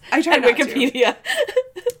starts I try at Wikipedia.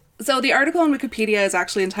 So the article on Wikipedia is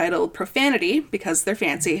actually entitled Profanity, because they're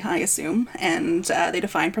fancy, I assume, and they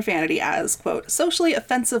define profanity as, quote, socially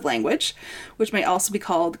offensive language, which may also be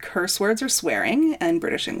called curse words or swearing in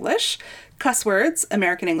British English, cuss words,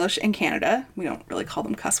 American English, and Canada. We don't really call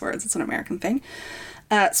them cuss words, it's an American thing.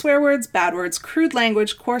 Swear words, bad words, crude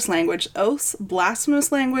language, coarse language, oaths,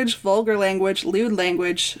 blasphemous language, vulgar language, lewd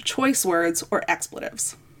language, choice words, or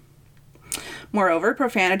expletives. Moreover,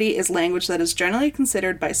 profanity is language that is generally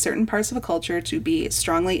considered by certain parts of a culture to be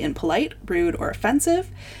strongly impolite, rude, or offensive.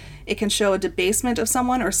 It can show a debasement of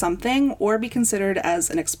someone or something, or be considered as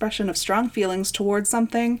an expression of strong feelings towards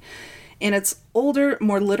something. In its older,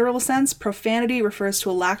 more literal sense, profanity refers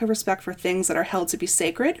to a lack of respect for things that are held to be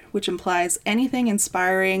sacred, which implies anything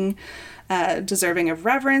inspiring, deserving of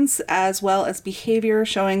reverence, as well as behavior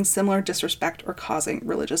showing similar disrespect or causing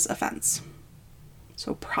religious offense.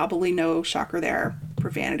 So probably no shocker there.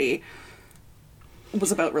 Profanity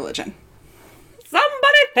was about religion.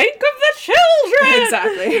 Somebody think of the children!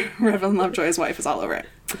 Exactly. Reverend Lovejoy's wife is all over it.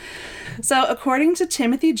 So according to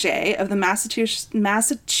Timothy Jay of the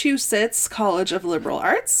Massachusetts College of Liberal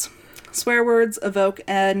Arts, swear words evolved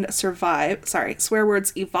and survive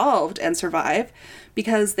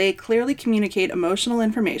because they clearly communicate emotional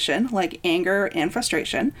information like anger and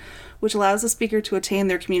frustration, which allows the speaker to attain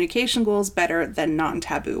their communication goals better than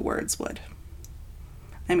non-taboo words would.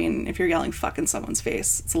 I mean, if you're yelling fuck in someone's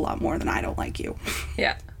face, it's a lot more than I don't like you.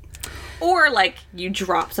 Yeah. Or, like, you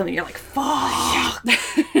drop something, you're like, fuck!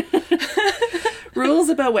 Rules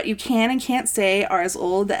about what you can and can't say are as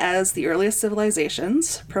old as the earliest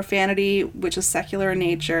civilizations. Profanity, which is secular in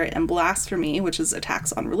nature, and blasphemy, which is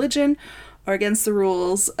attacks on religion, are against the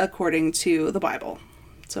rules according to the Bible.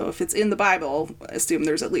 So if it's in the Bible, assume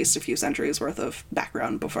there's at least a few centuries worth of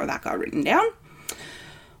background before that got written down.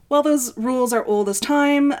 While those rules are old as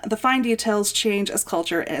time, the fine details change as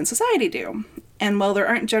culture and society do. And while there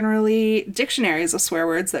aren't generally dictionaries of swear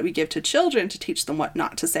words that we give to children to teach them what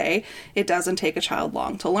not to say, it doesn't take a child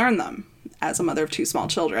long to learn them. As a mother of two small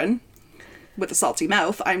children with a salty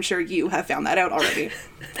mouth, I'm sure you have found that out already.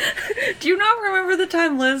 Do you not remember the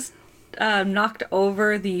time Liz knocked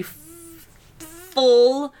over the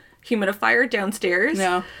full humidifier downstairs?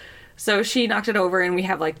 No. So she knocked it over, and we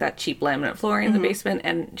have like that cheap laminate flooring in the basement,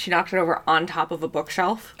 and she knocked it over on top of a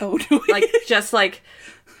bookshelf. Oh, no. Like, just like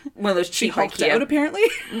one of those cheap Hulked IKEA. out, apparently?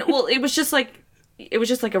 Well, it was just like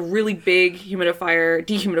a really big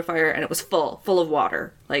dehumidifier, and it was full of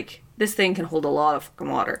water. Like, this thing can hold a lot of fucking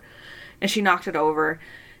water. And she knocked it over,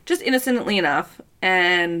 just innocently enough,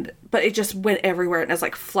 but it just went everywhere, and it was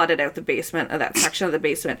like flooded out the basement, of that section of the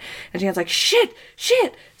basement. And Jan's like, shit.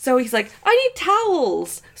 So he's like, I need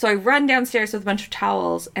towels. So I run downstairs with a bunch of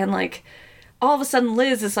towels, and like, all of a sudden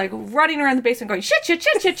Liz is like running around the basement going, shit. And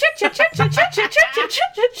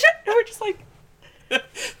we're just like,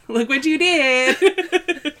 look what you did.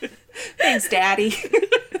 Thanks, Daddy.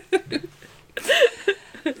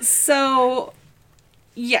 So,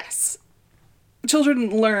 yes.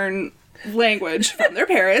 Children learn language from their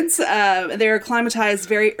parents. They're acclimatized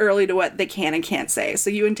very early to what they can and can't say.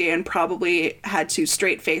 So you and Dan probably had to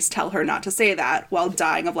straight face tell her not to say that while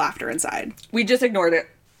dying of laughter inside. we just ignored it.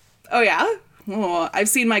 Oh, yeah? Oh, I've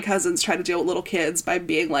seen my cousins try to deal with little kids by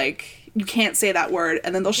being like, you can't say that word,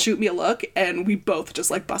 and then they'll shoot me a look, and we both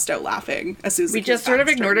just like bust out laughing as soon as We just sort of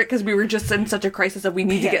ignored it because we were just in such a crisis that we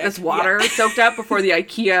need to get this water soaked up before the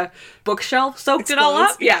IKEA bookshelf soaked it all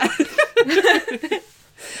up. Yeah.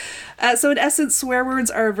 So in essence, swear words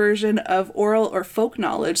are a version of oral or folk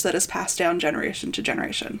knowledge that is passed down generation to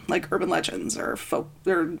generation, like urban legends or folk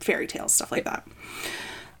or fairy tales, stuff like that.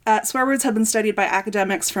 Swear words have been studied by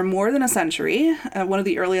academics for more than a century. One of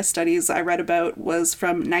the earliest studies I read about was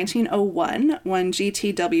from 1901, when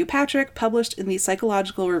G.T.W. Patrick published in the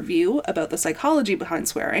Psychological Review about the psychology behind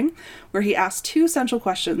swearing, where he asked two central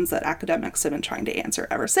questions that academics have been trying to answer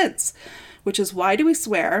ever since, which is why do we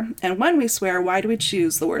swear, and when we swear, why do we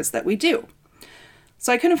choose the words that we do?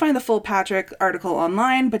 So I couldn't find the full Patrick article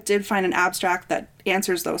online, but did find an abstract that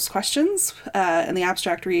answers those questions. And the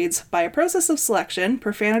abstract reads, by a process of selection,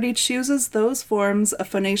 profanity chooses those forms of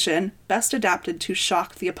phonation best adapted to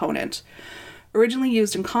shock the opponent. Originally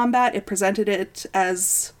used in combat, it presented it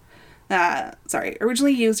as...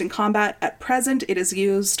 originally used in combat, at present it is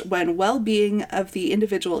used when well-being of the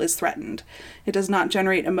individual is threatened. It does not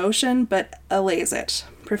generate emotion, but allays it.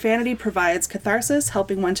 Profanity provides catharsis,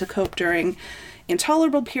 helping one to cope during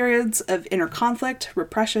intolerable periods of inner conflict,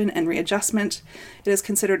 repression, and readjustment. It is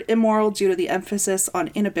considered immoral due to the emphasis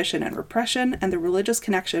on inhibition and repression, and the religious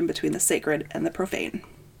connection between the sacred and the profane.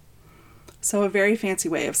 So a very fancy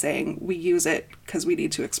way of saying we use it because we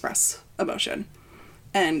need to express emotion.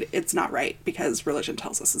 And it's not right because religion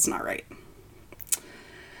tells us it's not right.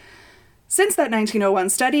 Since that 1901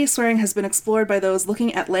 study, swearing has been explored by those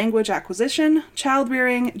looking at language acquisition,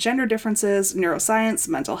 child-rearing, gender differences, neuroscience,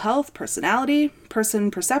 mental health, personality, person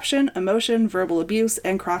perception, emotion, verbal abuse,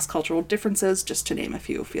 and cross-cultural differences, just to name a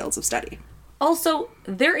few fields of study. Also,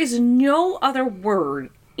 there is no other word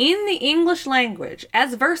in the English language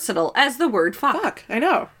as versatile as the word fuck. Fuck, I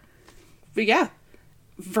know. But yeah.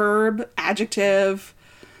 Verb, adjective,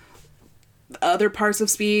 other parts of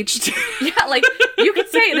speech. Yeah, like, you could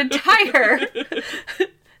say an entire...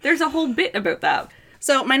 There's a whole bit about that.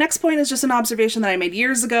 So my next point is just an observation that I made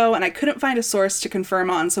years ago, and I couldn't find a source to confirm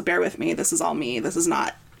on, so bear with me. This is all me. This is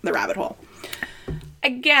not the rabbit hole.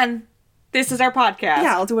 Again, this is our podcast.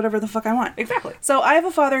 Yeah, I'll do whatever the fuck I want. Exactly. So I have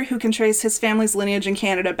a father who can trace his family's lineage in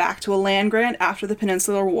Canada back to a land grant after the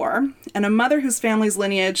Peninsular War, and a mother whose family's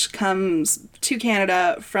lineage comes to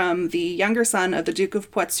Canada from the younger son of the Duke of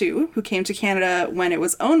Poitou, who came to Canada when it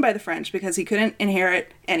was owned by the French because he couldn't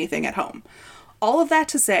inherit anything at home. All of that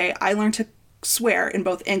to say, I learned to swear in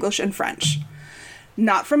both English and French.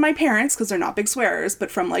 Not from my parents, because they're not big swearers, but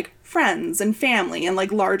from, like, friends and family and,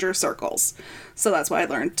 like, larger circles. So that's why I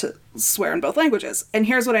learned to swear in both languages. And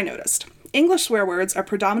here's what I noticed. English swear words are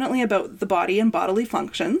predominantly about the body and bodily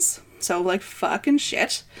functions, so, like, fuck and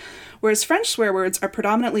shit, whereas French swear words are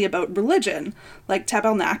predominantly about religion, like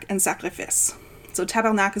tabernacle and sacrifice. So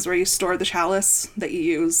tabernacle is where you store the chalice that you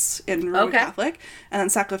use in Roman Catholic, and then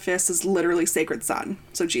sacrifice is literally sacred son,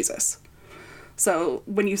 so Jesus. So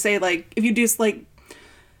when you say, like, if you do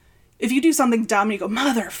something dumb and you go,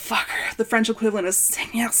 motherfucker, the French equivalent is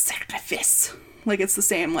Seigneur Sacrifice. Like, it's the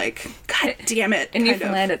same, like, God damn it. In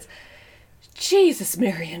Newfoundland, it's Jesus,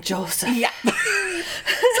 Mary, and Joseph. Yeah. So,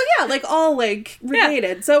 yeah, like, all, like,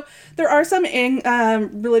 related. Yeah. So, there are some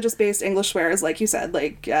religious-based English swears, like you said,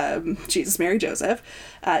 like Jesus, Mary, Joseph.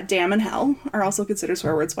 Damn and hell are also considered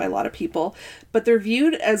swear words by a lot of people. But they're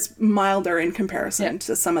viewed as milder in comparison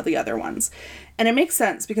to some of the other ones. And it makes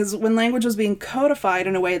sense, because when language was being codified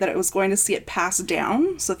in a way that it was going to see it passed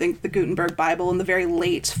down, so think the Gutenberg Bible in the very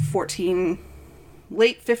late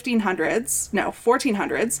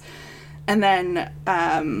 1400s, and then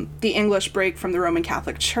the English break from the Roman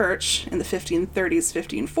Catholic Church in the 1530s,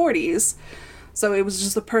 1540s. So it was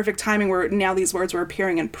just the perfect timing where now these words were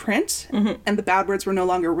appearing in print, and the bad words were no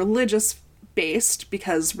longer religious-based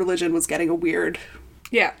because religion was getting a weird,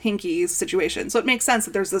 hinky situation. So it makes sense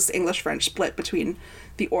that there's this English-French split between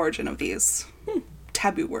the origin of these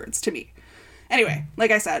taboo words to me. Anyway,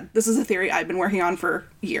 like I said, this is a theory I've been working on for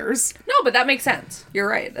years. No, but that makes sense. You're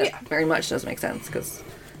right. That very much does make sense, because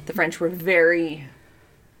the French were very...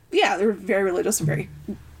 Yeah, they were very religious and very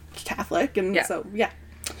Catholic, and so, yeah.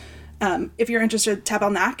 If you're interested,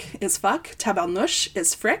 tabernacle is fuck, tabarnouche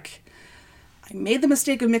is frick. I made the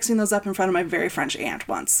mistake of mixing those up in front of my very French aunt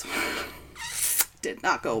once. Did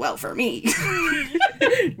not go well for me.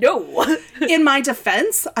 No. In my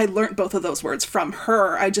defense, I learned both of those words from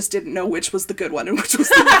her. I just didn't know which was the good one and which was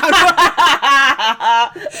the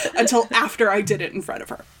bad one until after I did it in front of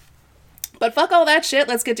her. But fuck all that shit.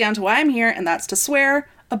 Let's get down to why I'm here, and that's to swear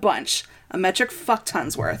a bunch. A metric fuck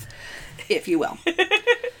tons worth, if you will.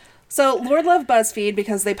 So, Lord loved BuzzFeed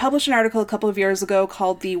because they published an article a couple of years ago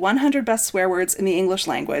called The 100 Best Swear Words in the English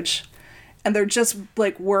Language. And they're just,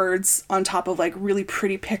 like, words on top of, like, really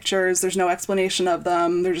pretty pictures. There's no explanation of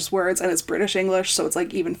them. They're just words, and it's British English, so it's,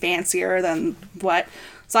 like, even fancier than what.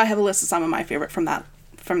 So I have a list of some of my favorite from that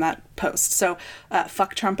from that post. So,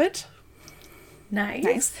 fuck trumpet.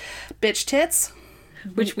 Nice. Bitch tits.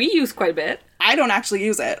 Which we use quite a bit. I don't actually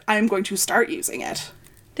use it. I'm going to start using it.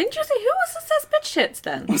 Didn't you say who was that says bitch tits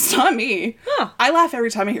then? It's not me. Huh. I laugh every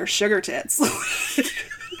time I hear sugar tits.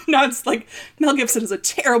 No, it's like Mel Gibson is a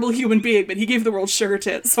terrible human being, but he gave the world sugar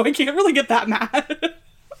tits, so I can't really get that mad.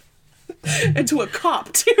 And to a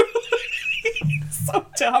cop, too. So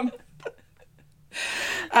dumb.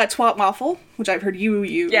 Twat waffle, which I've heard you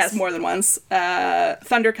use more than once.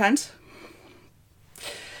 Thunder cunt.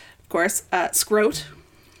 Of course. Scrote,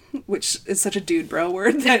 which is such a dude bro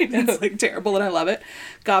word that it's like terrible and I love it.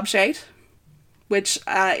 Gobshite, which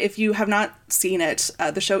if you have not seen it,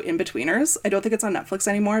 the show In-Betweeners, I don't think it's on Netflix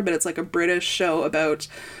anymore, but it's like a British show about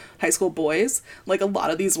high school boys. Like a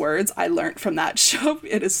lot of these words I learned from that show.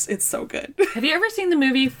 It's so good. Have you ever seen the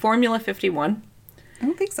movie Formula 51? I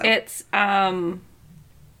don't think so. It's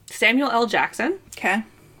Samuel L. Jackson. Okay.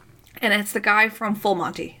 And it's the guy from Full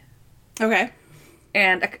Monty. Okay.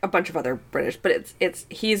 And a bunch of other British, but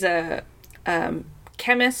he's a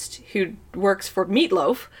chemist who works for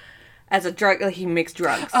Meatloaf as a drug. Like he makes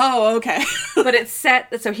drugs. Oh, okay. But it's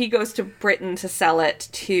set so he goes to Britain to sell it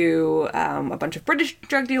to a bunch of British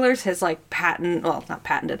drug dealers. His like patent, well, not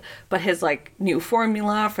patented, but his like new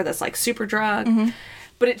formula for this like super drug. Mm-hmm.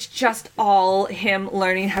 But it's just all him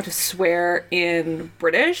learning how to swear in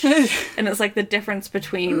British. And it's like the difference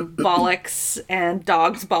between bollocks and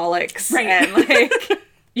dog's bollocks. Right. And like,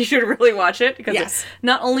 you should really watch it. Because yes.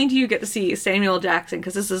 Not only do you get to see Samuel Jackson,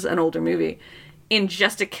 because this is an older movie, in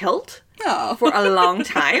just a kilt for a long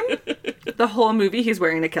time. The whole movie he's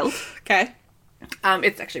wearing a kilt. Okay.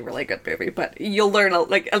 It's actually a really good movie, but you'll learn,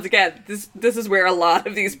 like, again, this is where a lot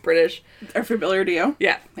of these British are familiar to you.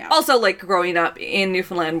 Yeah. Also, like, growing up in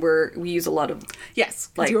Newfoundland, where we use a lot of... Yes,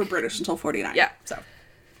 because you were British until 49. Yeah.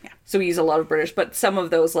 So we use a lot of British, but some of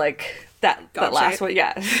those, like, that last one,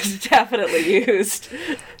 yeah, definitely used.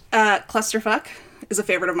 Clusterfuck is a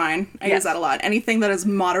favorite of mine. I use that a lot. Anything that is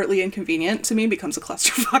moderately inconvenient to me becomes a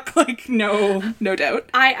clusterfuck, like, no doubt.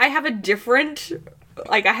 I have a different...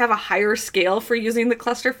 Like, I have a higher scale for using the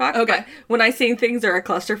clusterfuck. Okay. But when I say things are a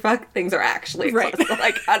clusterfuck, things are actually right.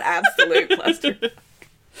 Like an absolute cluster.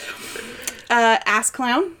 Ass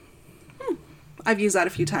clown. I've used that a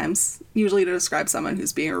few times. Usually to describe someone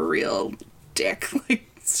who's being a real dick. Like,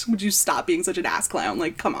 would you stop being such an ass clown?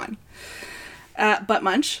 Like, come on. Butt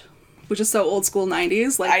munch, which is so old school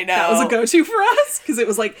 90s. Like, I know. That was a go-to for us. Because it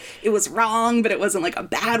was like, it was wrong, but it wasn't like a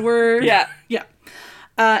bad word. Yeah. Yeah.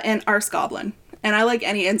 And arse goblin. And I like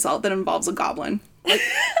any insult that involves a goblin. Like,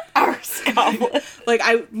 arse goblin. Like,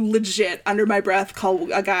 I legit, under my breath,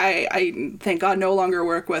 call a guy I, thank God, no longer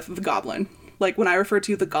work with the goblin. Like, when I refer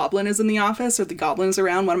to the goblin is in the office or the goblin is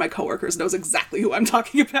around, one of my coworkers knows exactly who I'm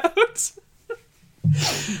talking about.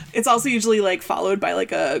 It's also usually, like, followed by,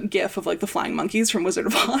 like, a gif of, like, the flying monkeys from Wizard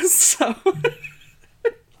of Oz, so...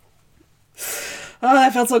 Oh,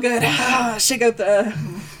 that felt so good. Shake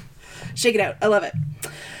it out. I love it.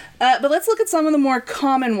 But let's look at some of the more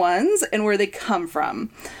common ones and where they come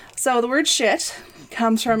from. So the word shit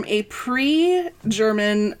comes from a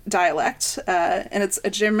pre-German dialect, and it's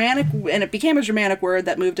a Germanic, and it became a Germanic word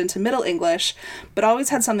that moved into Middle English, but always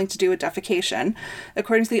had something to do with defecation.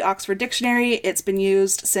 According to the Oxford Dictionary, it's been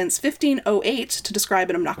used since 1508 to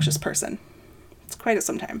describe an obnoxious person. It's quite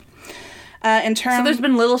some time. So there's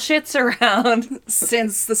been little shits around.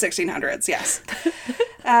 Since the 1600s, yes.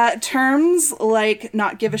 Terms like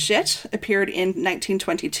not give a shit appeared in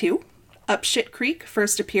 1922. Up Shit Creek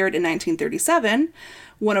first appeared in 1937.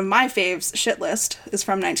 One of my faves, Shit List, is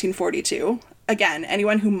from 1942. Again,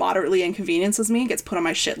 anyone who moderately inconveniences me gets put on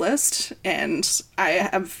my shit list, and I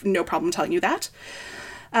have no problem telling you that.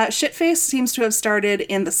 Shitface seems to have started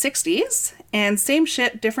in the 60s, and Same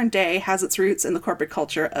Shit, Different Day has its roots in the corporate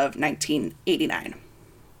culture of 1989.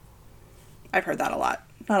 I've heard that a lot.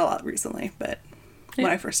 Not a lot recently, but when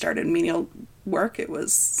I first started menial work, it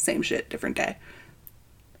was Same Shit, Different Day.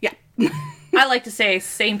 Yeah. I like to say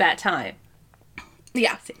same bat time.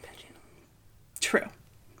 Yeah. Same bat channel. True.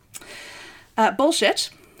 Bullshit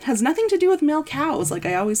has nothing to do with male cows like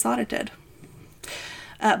I always thought it did.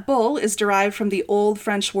 Bull is derived from the old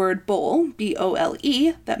French word bole,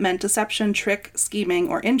 B-O-L-E, that meant deception, trick, scheming,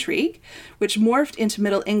 or intrigue, which morphed into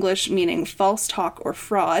Middle English meaning false talk or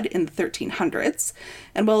fraud in the 1300s.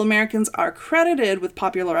 And while Americans are credited with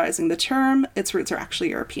popularizing the term, its roots are actually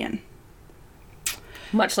European.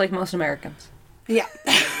 Much like most Americans. Yeah.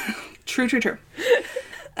 True.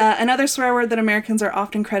 Another swear word that Americans are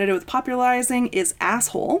often credited with popularizing is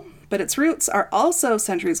asshole, but its roots are also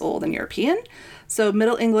centuries old and European. So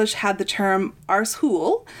Middle English had the term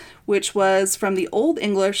arsehool, which was from the Old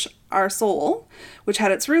English arsole, which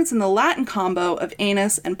had its roots in the Latin combo of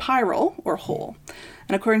anus and pyral, or hole.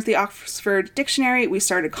 And according to the Oxford Dictionary, we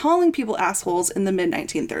started calling people assholes in the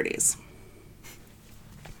mid-1930s.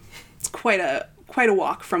 It's quite a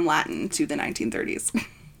walk from Latin to the 1930s.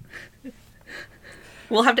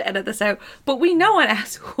 We'll have to edit this out. But we know an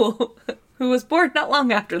asshole who was born not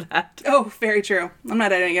long after that. Oh, very true. I'm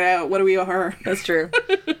not editing it out. What do we owe her? That's true.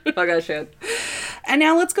 Fuck that shit. And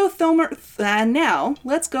now let's go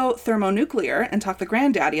thermonuclear and talk the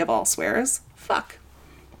granddaddy of all swears. Fuck.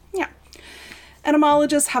 Yeah.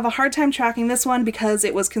 Etymologists have a hard time tracking this one because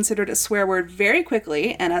it was considered a swear word very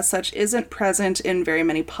quickly and as such isn't present in very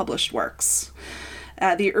many published works.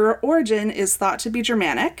 The origin is thought to be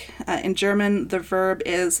Germanic. In German, the verb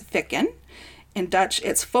is ficken. In Dutch,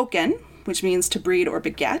 it's foken, which means to breed or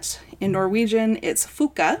beget. In Norwegian, it's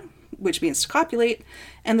fuka, which means to copulate.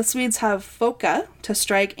 And the Swedes have foka, to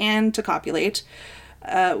strike and to copulate,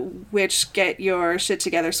 which get your shit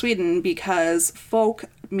together, Sweden, because folk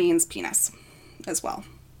means penis as well.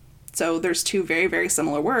 So there's two very, very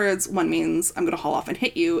similar words. One means I'm going to haul off and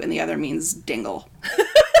hit you, and the other means dingle.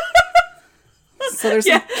 So there's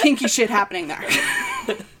some kinky shit happening there.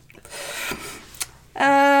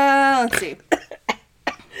 Let's see.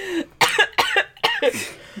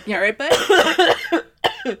 You alright, bud?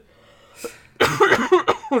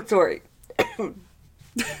 Sorry.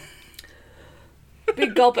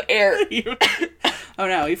 Big gulp of air. Oh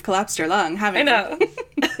no, you've collapsed your lung, haven't you? I know.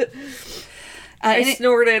 I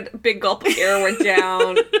snorted, big gulp of air went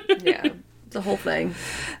down. Yeah, the whole thing.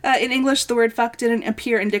 In English, the word fuck didn't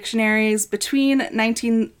appear in dictionaries between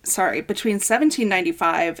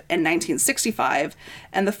 1795 and 1965,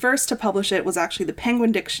 and the first to publish it was actually the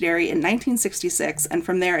Penguin Dictionary in 1966, and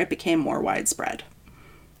from there it became more widespread.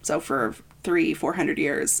 So for 300-400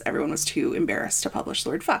 years, everyone was too embarrassed to publish the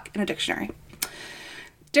word fuck in a dictionary.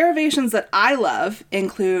 Derivations that I love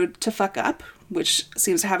include to fuck up, which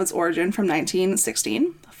seems to have its origin from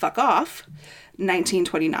 1916, fuck off,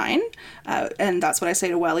 1929, and that's what I say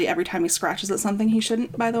to Welly every time he scratches at something he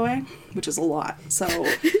shouldn't, by the way, which is a lot. So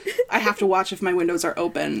I have to watch if my windows are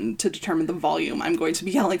open to determine the volume I'm going to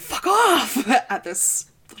be yelling fuck off at this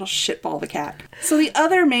little shitball of a cat. So the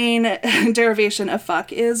other main derivation of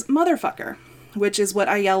fuck is motherfucker, which is what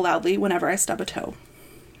I yell loudly whenever I stub a toe.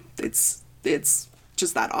 It's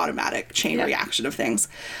just that automatic chain reaction of things.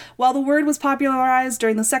 While the word was popularized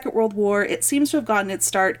during the Second World War, it seems to have gotten its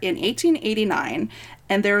start in 1889,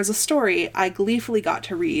 and there is a story I gleefully got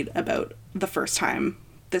to read about the first time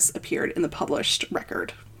this appeared in the published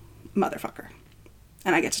record, motherfucker.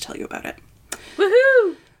 And I get to tell you about it.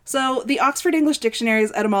 Woohoo! So, the Oxford English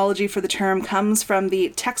Dictionary's etymology for the term comes from the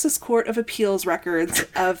Texas Court of Appeals records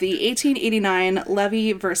of the 1889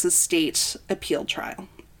 Levy versus State appeal trial.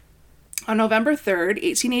 On November 3rd,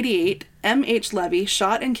 1888, M.H. Levy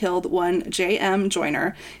shot and killed one J.M.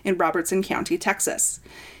 Joyner in Robertson County, Texas.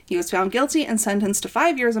 He was found guilty and sentenced to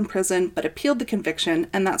 5 years in prison, but appealed the conviction,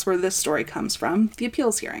 and that's where this story comes from, the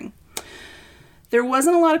appeals hearing. There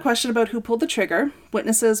wasn't a lot of question about who pulled the trigger.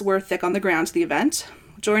 Witnesses were thick on the ground to the event.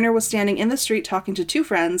 Joyner was standing in the street talking to two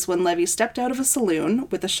friends when Levy stepped out of a saloon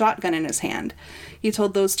with a shotgun in his hand. He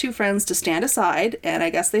told those two friends to stand aside, and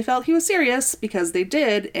I guess they felt he was serious because they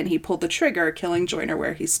did, and he pulled the trigger, killing Joyner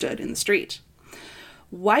where he stood in the street.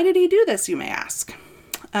 Why did he do this, you may ask?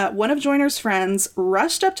 One of Joyner's friends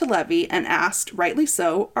rushed up to Levy and asked, rightly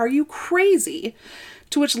so, "Are you crazy?"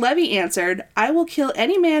 To which Levy answered, "I will kill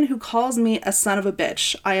any man who calls me a son of a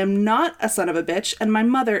bitch. I am not a son of a bitch, and my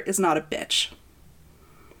mother is not a bitch."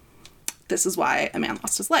 This is why a man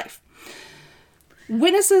lost his life.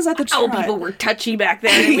 Witnesses at the trial... Oh, people were touchy back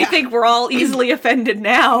then, and we think we're all easily offended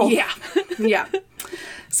now. Yeah.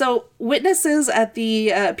 So, witnesses at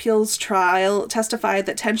the appeals trial testified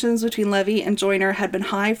that tensions between Levy and Joyner had been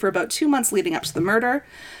high for about 2 months leading up to the murder,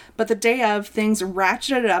 but the day of, things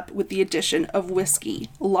ratcheted up with the addition of whiskey.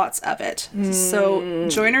 Lots of it. So,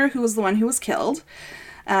 Joyner, who was the one who was killed,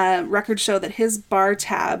 records show that his bar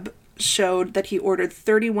tab showed that he ordered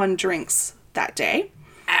 31 drinks that day.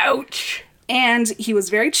 Ouch! And he was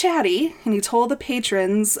very chatty, and he told the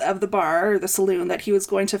patrons of the bar, or the saloon, that he was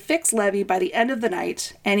going to fix Levy by the end of the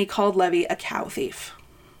night, and he called Levy a cow thief.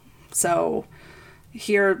 So,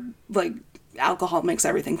 here, like, alcohol makes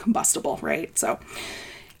everything combustible, right? So...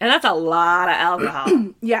 And that's a lot of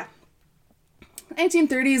alcohol. Yeah.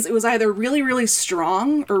 1930s, it was either really, really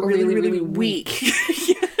strong or really, really weak.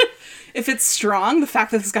 If it's strong, the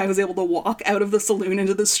fact that this guy was able to walk out of the saloon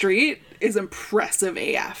into the street is impressive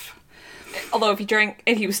AF. Although if he drank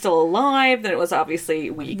and he was still alive, then it was obviously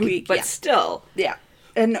weak. But still. Yeah.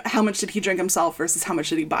 And how much did he drink himself versus how much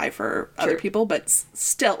did he buy for other people? But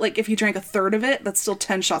still, like, if he drank a third of it, that's still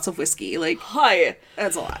 10 shots of whiskey. Like, Hi.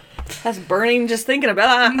 that's a lot. That's burning just thinking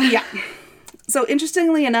about that. Yeah. So,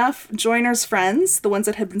 interestingly enough, Joyner's friends, the ones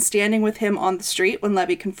that had been standing with him on the street when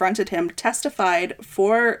Levy confronted him, testified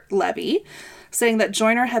for Levy, saying that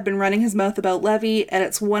Joyner had been running his mouth about Levy, and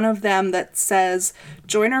it's one of them that says,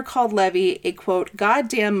 Joyner called Levy a, quote,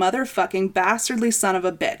 goddamn motherfucking bastardly son of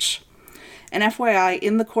a bitch. And FYI,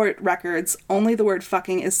 in the court records, only the word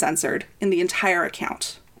fucking is censored in the entire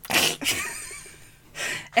account.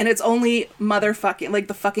 And it's only motherfucking, like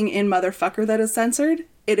the fucking in motherfucker that is censored.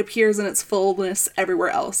 It appears in its fullness everywhere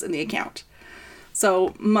else in the account. So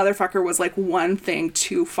motherfucker was like one thing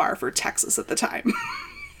too far for Texas at the time.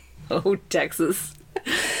 Oh, Texas.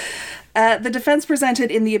 The defense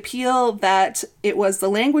presented in the appeal that it was the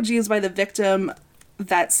language used by the victim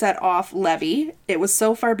that set off Levy. It was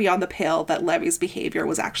so far beyond the pale that Levy's behavior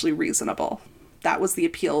was actually reasonable. That was the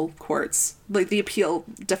appeal court's, like the appeal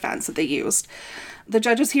defense that they used. The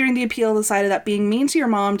judges hearing the appeal decided that being mean to your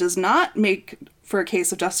mom does not make for a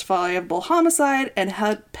case of justifiable homicide and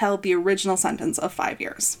upheld the original sentence of 5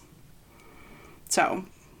 years. So,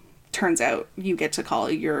 turns out you get to call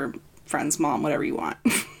your friend's mom whatever you want.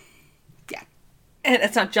 Yeah. And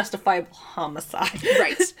it's not justifiable homicide.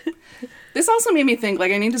 Right. This also made me think,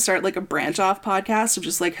 like, I need to start, like, a branch-off podcast of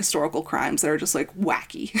just, like, historical crimes that are just, like,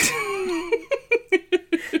 wacky.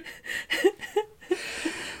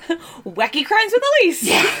 Wacky crimes with Elise!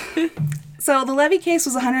 Yeah. So, the Levy case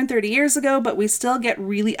was 130 years ago, but we still get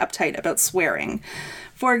really uptight about swearing.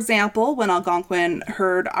 For example, when Algonquin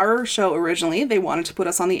heard our show originally, they wanted to put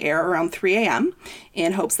us on the air around 3 a.m.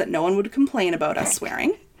 in hopes that no one would complain about us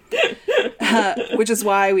swearing. Which is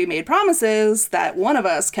why we made promises that one of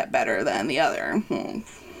us kept better than the other.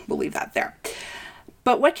 We'll leave that there.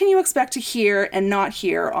 But what can you expect to hear and not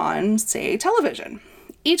hear on, say, television?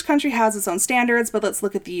 Each country has its own standards, but let's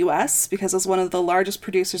look at the US, because as one of the largest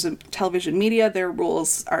producers of television media, their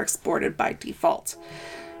rules are exported by default.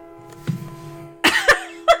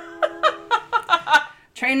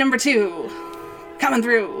 Train number 2, coming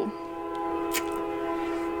through.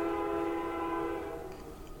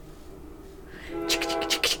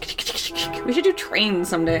 We should do trains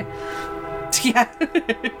someday. Yeah.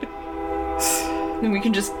 And we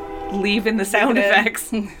can just leave in the sound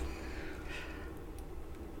effects. Okay.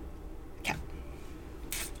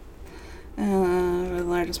 The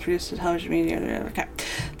largest producer of television media. Okay.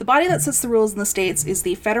 The body that sets the rules in the States is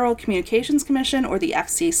the Federal Communications Commission, or the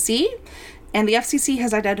FCC. And the FCC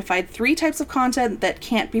has identified 3 types of content that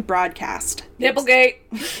can't be broadcast. Nipplegate.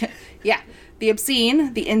 Yeah. The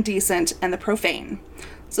obscene, the indecent, and the profane.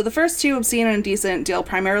 So the first 2, obscene and indecent, deal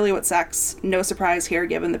primarily with sex. No surprise here,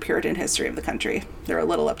 given the Puritan history of the country. They're a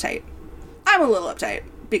little uptight. I'm a little uptight,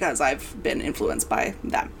 because I've been influenced by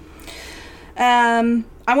them.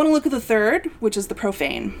 I want to look at the third, which is the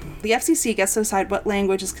profane. The FCC gets to decide what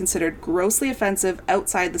language is considered grossly offensive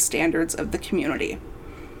outside the standards of the community.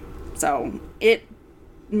 So it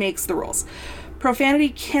makes the rules. Profanity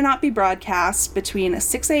cannot be broadcast between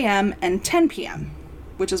 6 a.m. and 10 p.m.,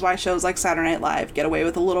 which is why shows like Saturday Night Live get away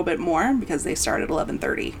with a little bit more, because they start at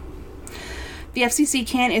 11:30. The FCC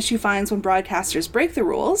can issue fines when broadcasters break the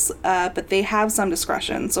rules, but they have some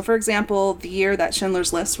discretion. So, for example, the year that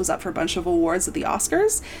Schindler's List was up for a bunch of awards at the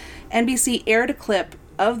Oscars, NBC aired a clip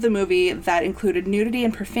of the movie that included nudity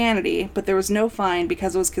and profanity, but there was no fine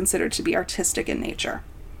because it was considered to be artistic in nature.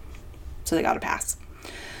 So they got a pass.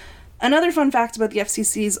 Another fun fact about the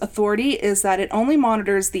FCC's authority is that it only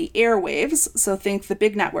monitors the airwaves, so think the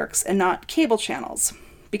big networks, and not cable channels.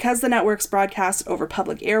 Because the networks broadcast over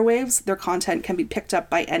public airwaves, their content can be picked up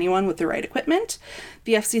by anyone with the right equipment.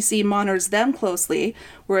 The FCC monitors them closely,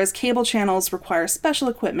 whereas cable channels require special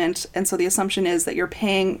equipment, and so the assumption is that you're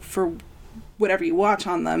paying for whatever you watch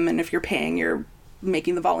on them, and if you're paying, you're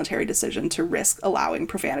making the voluntary decision to risk allowing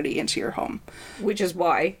profanity into your home. Which is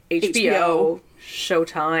why HBO,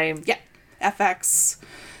 Showtime. Yeah, FX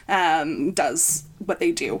does what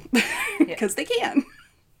they do, because they can.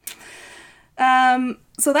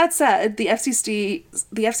 So that said, the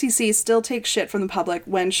FCC still takes shit from the public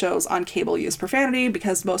when shows on cable use profanity,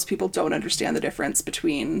 because most people don't understand the difference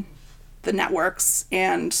between the networks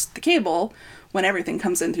and the cable when everything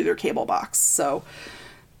comes in through their cable box. So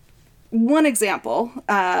one example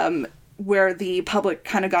where the public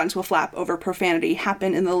kind of got into a flap over profanity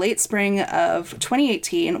happened in the late spring of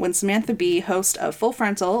 2018 when Samantha Bee, host of Full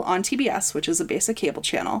Frontal on TBS, which is a basic cable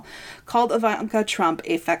channel, called Ivanka Trump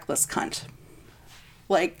a feckless cunt.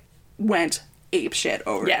 Like, went apeshit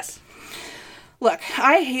over it. Yes. Look,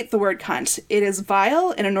 I hate the word cunt. It is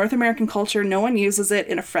vile. In a North American culture, no one uses it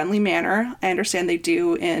in a friendly manner. I understand they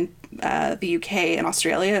do in the UK and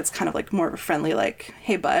Australia. It's kind of like more of a friendly, like,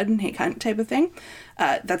 hey bud, hey cunt type of thing.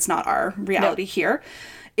 That's not our reality here.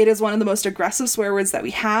 It is one of the most aggressive swear words that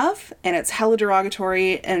we have, and it's hella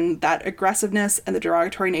derogatory, and that aggressiveness and the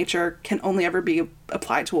derogatory nature can only ever be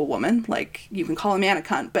applied to a woman. Like, you can call a man a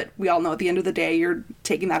cunt, but we all know at the end of the day, you're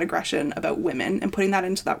taking that aggression about women and putting that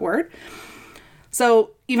into that word.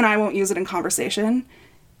 So even I won't use it in conversation,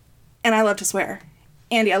 and I love to swear.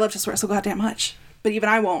 Andy, I love to swear so goddamn much. But even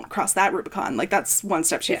I won't cross that Rubicon. Like, that's one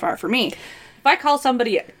step too far for me. If I call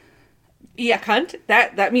somebody a cunt,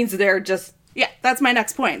 that means they're just... Yeah, that's my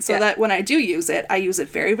next point. So that when I do use it, I use it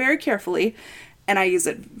very, very carefully, and I use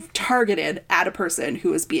it targeted at a person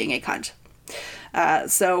who is being a cunt.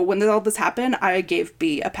 So when all this happened, I gave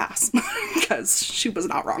B a pass because she was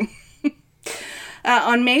not wrong.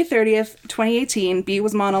 On May 30th, 2018, B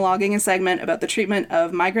was monologuing a segment about the treatment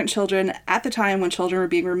of migrant children at the time when children were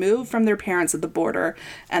being removed from their parents at the border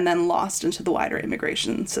and then lost into the wider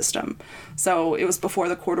immigration system. So it was before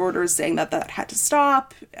the court orders saying that had to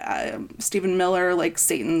stop. Stephen Miller, like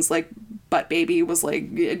Satan's like butt baby, was like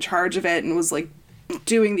in charge of it and was like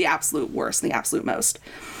doing the absolute worst and the absolute most.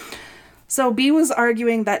 So B was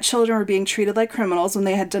arguing that children were being treated like criminals when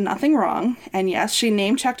they had done nothing wrong. And yes, she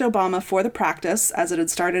name-checked Obama for the practice, as it had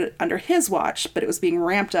started under his watch, but it was being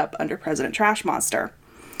ramped up under President Trash Monster.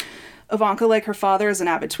 Ivanka, like her father, is an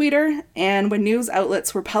avid tweeter, and when news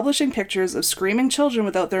outlets were publishing pictures of screaming children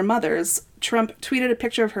without their mothers, Trump tweeted a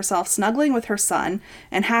picture of herself snuggling with her son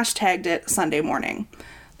and hashtagged it Sunday morning.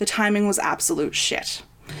 The timing was absolute shit.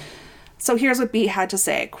 So here's what B had to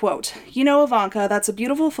say, quote, "You know, Ivanka, that's a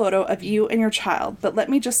beautiful photo of you and your child, but let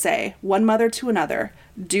me just say, one mother to another,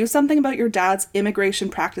 do something about your dad's immigration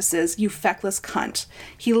practices, you feckless cunt.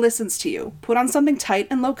 He listens to you. Put on something tight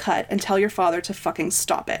and low cut and tell your father to fucking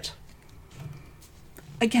stop it."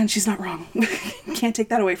 Again, she's not wrong. Can't take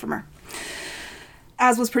that away from her.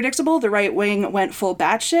 As was predictable, the right wing went full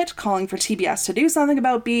batshit, calling for TBS to do something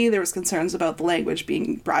about B. There was concerns about the language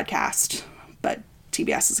being broadcast, but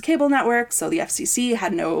TBS is a cable network, so the FCC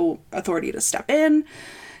had no authority to step in.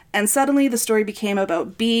 And suddenly the story became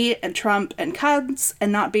about B and Trump and cunts and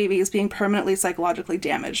not babies being permanently psychologically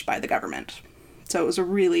damaged by the government. So it was a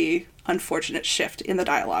really unfortunate shift in the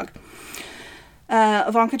dialogue.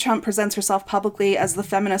 Ivanka Trump presents herself publicly as the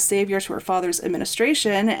feminist savior to her father's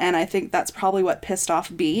administration, and I think that's probably what pissed off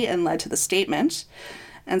B and led to the statement.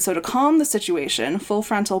 And so to calm the situation, Full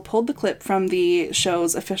Frontal pulled the clip from the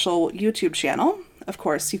show's official YouTube channel. Of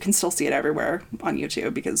course, you can still see it everywhere on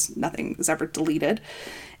YouTube because nothing is ever deleted.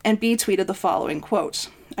 And B tweeted the following, quote,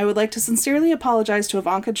 "I would like to sincerely apologize to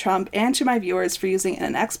Ivanka Trump and to my viewers for using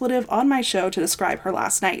an expletive on my show to describe her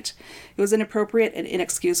last night. It was inappropriate and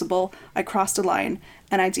inexcusable. I crossed a line,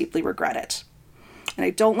 and I deeply regret it." And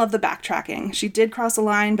I don't love the backtracking. She did cross a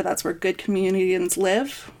line, but that's where good comedians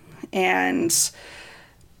live. And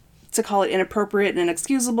to call it inappropriate and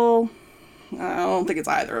inexcusable, I don't think it's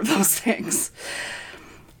either of those things.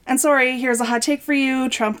 And sorry, here's a hot take for you.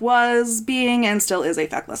 Trump was being and still is a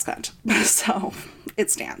feckless cunt. So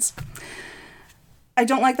it stands. I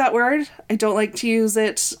don't like that word. I don't like to use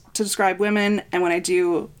it to describe women. And when I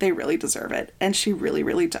do, they really deserve it. And she really,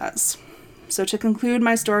 really does. So to conclude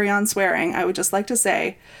my story on swearing, I would just like to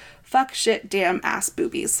say, fuck, shit, damn, ass,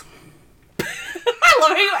 boobies. I love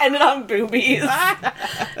how you ended on boobies.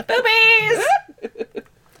 Boobies!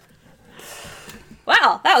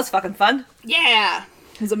 Wow, that was fucking fun. Yeah.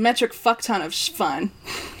 It was a metric fuck ton of fun.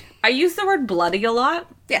 I use the word bloody a lot.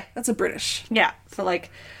 Yeah, that's a British. Yeah, so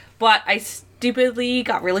like, but I stupidly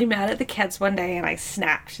got really mad at the kids one day and I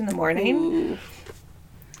snapped in the morning.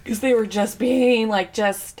 Because they were just being like,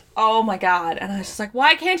 oh my god. And I was just like,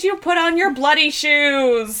 why can't you put on your bloody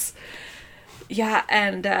shoes? Yeah,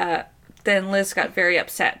 and then Liz got very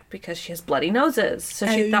upset because she has bloody noses. So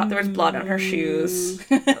she thought there was blood on her shoes.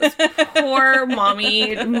 Poor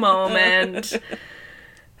mommy moment.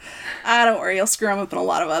 Don't worry, you'll screw them up in a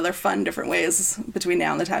lot of other fun different ways between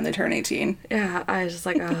now and the time they turn 18. Yeah, I was just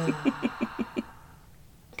like, oh.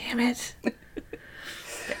 Damn it.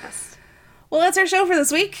 Yes. Well, that's our show for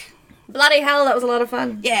this week. Bloody hell, that was a lot of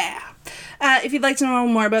fun. Yeah. If you'd like to know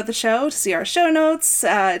more about the show, to see our show notes,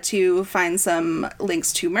 to find some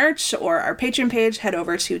links to merch or our Patreon page, head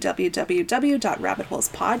over to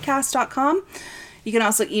www.rabbitholespodcast.com. You can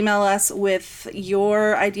also email us with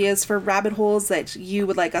your ideas for rabbit holes that you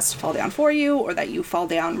would like us to fall down for you or that you fall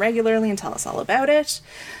down regularly and tell us all about it.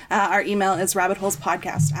 Our email is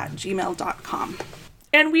rabbitholespodcast@gmail.com.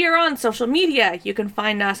 And we are on social media. You can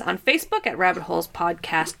find us on Facebook at Rabbit Holes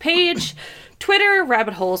Podcast page, Twitter,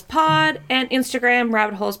 Rabbit Holes Pod, and Instagram,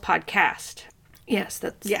 Rabbit Holes Podcast. Yes,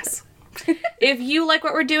 that's... Yes. If you like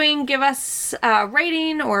what we're doing, give us a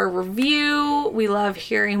rating or a review. We love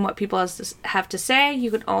hearing what people have to say.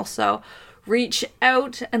 You can also reach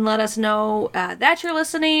out and let us know that you're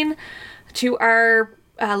listening. To our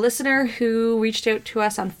listener who reached out to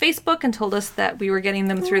us on Facebook and told us that we were getting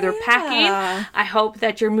them through their packing. I hope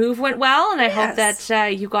that your move went well, and I hope that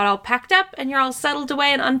you got all packed up and you're all settled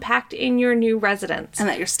away and unpacked in your new residence. And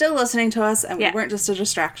that you're still listening to us and we weren't just a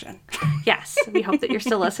distraction. Yes, we hope that you're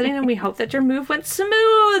still listening, and we hope that your move went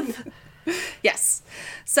smooth. Yes.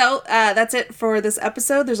 So that's it for this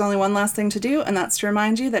episode. There's only one last thing to do, and that's to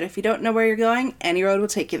remind you that if you don't know where you're going, any road will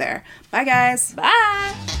take you there. Bye, guys.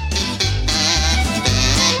 Bye.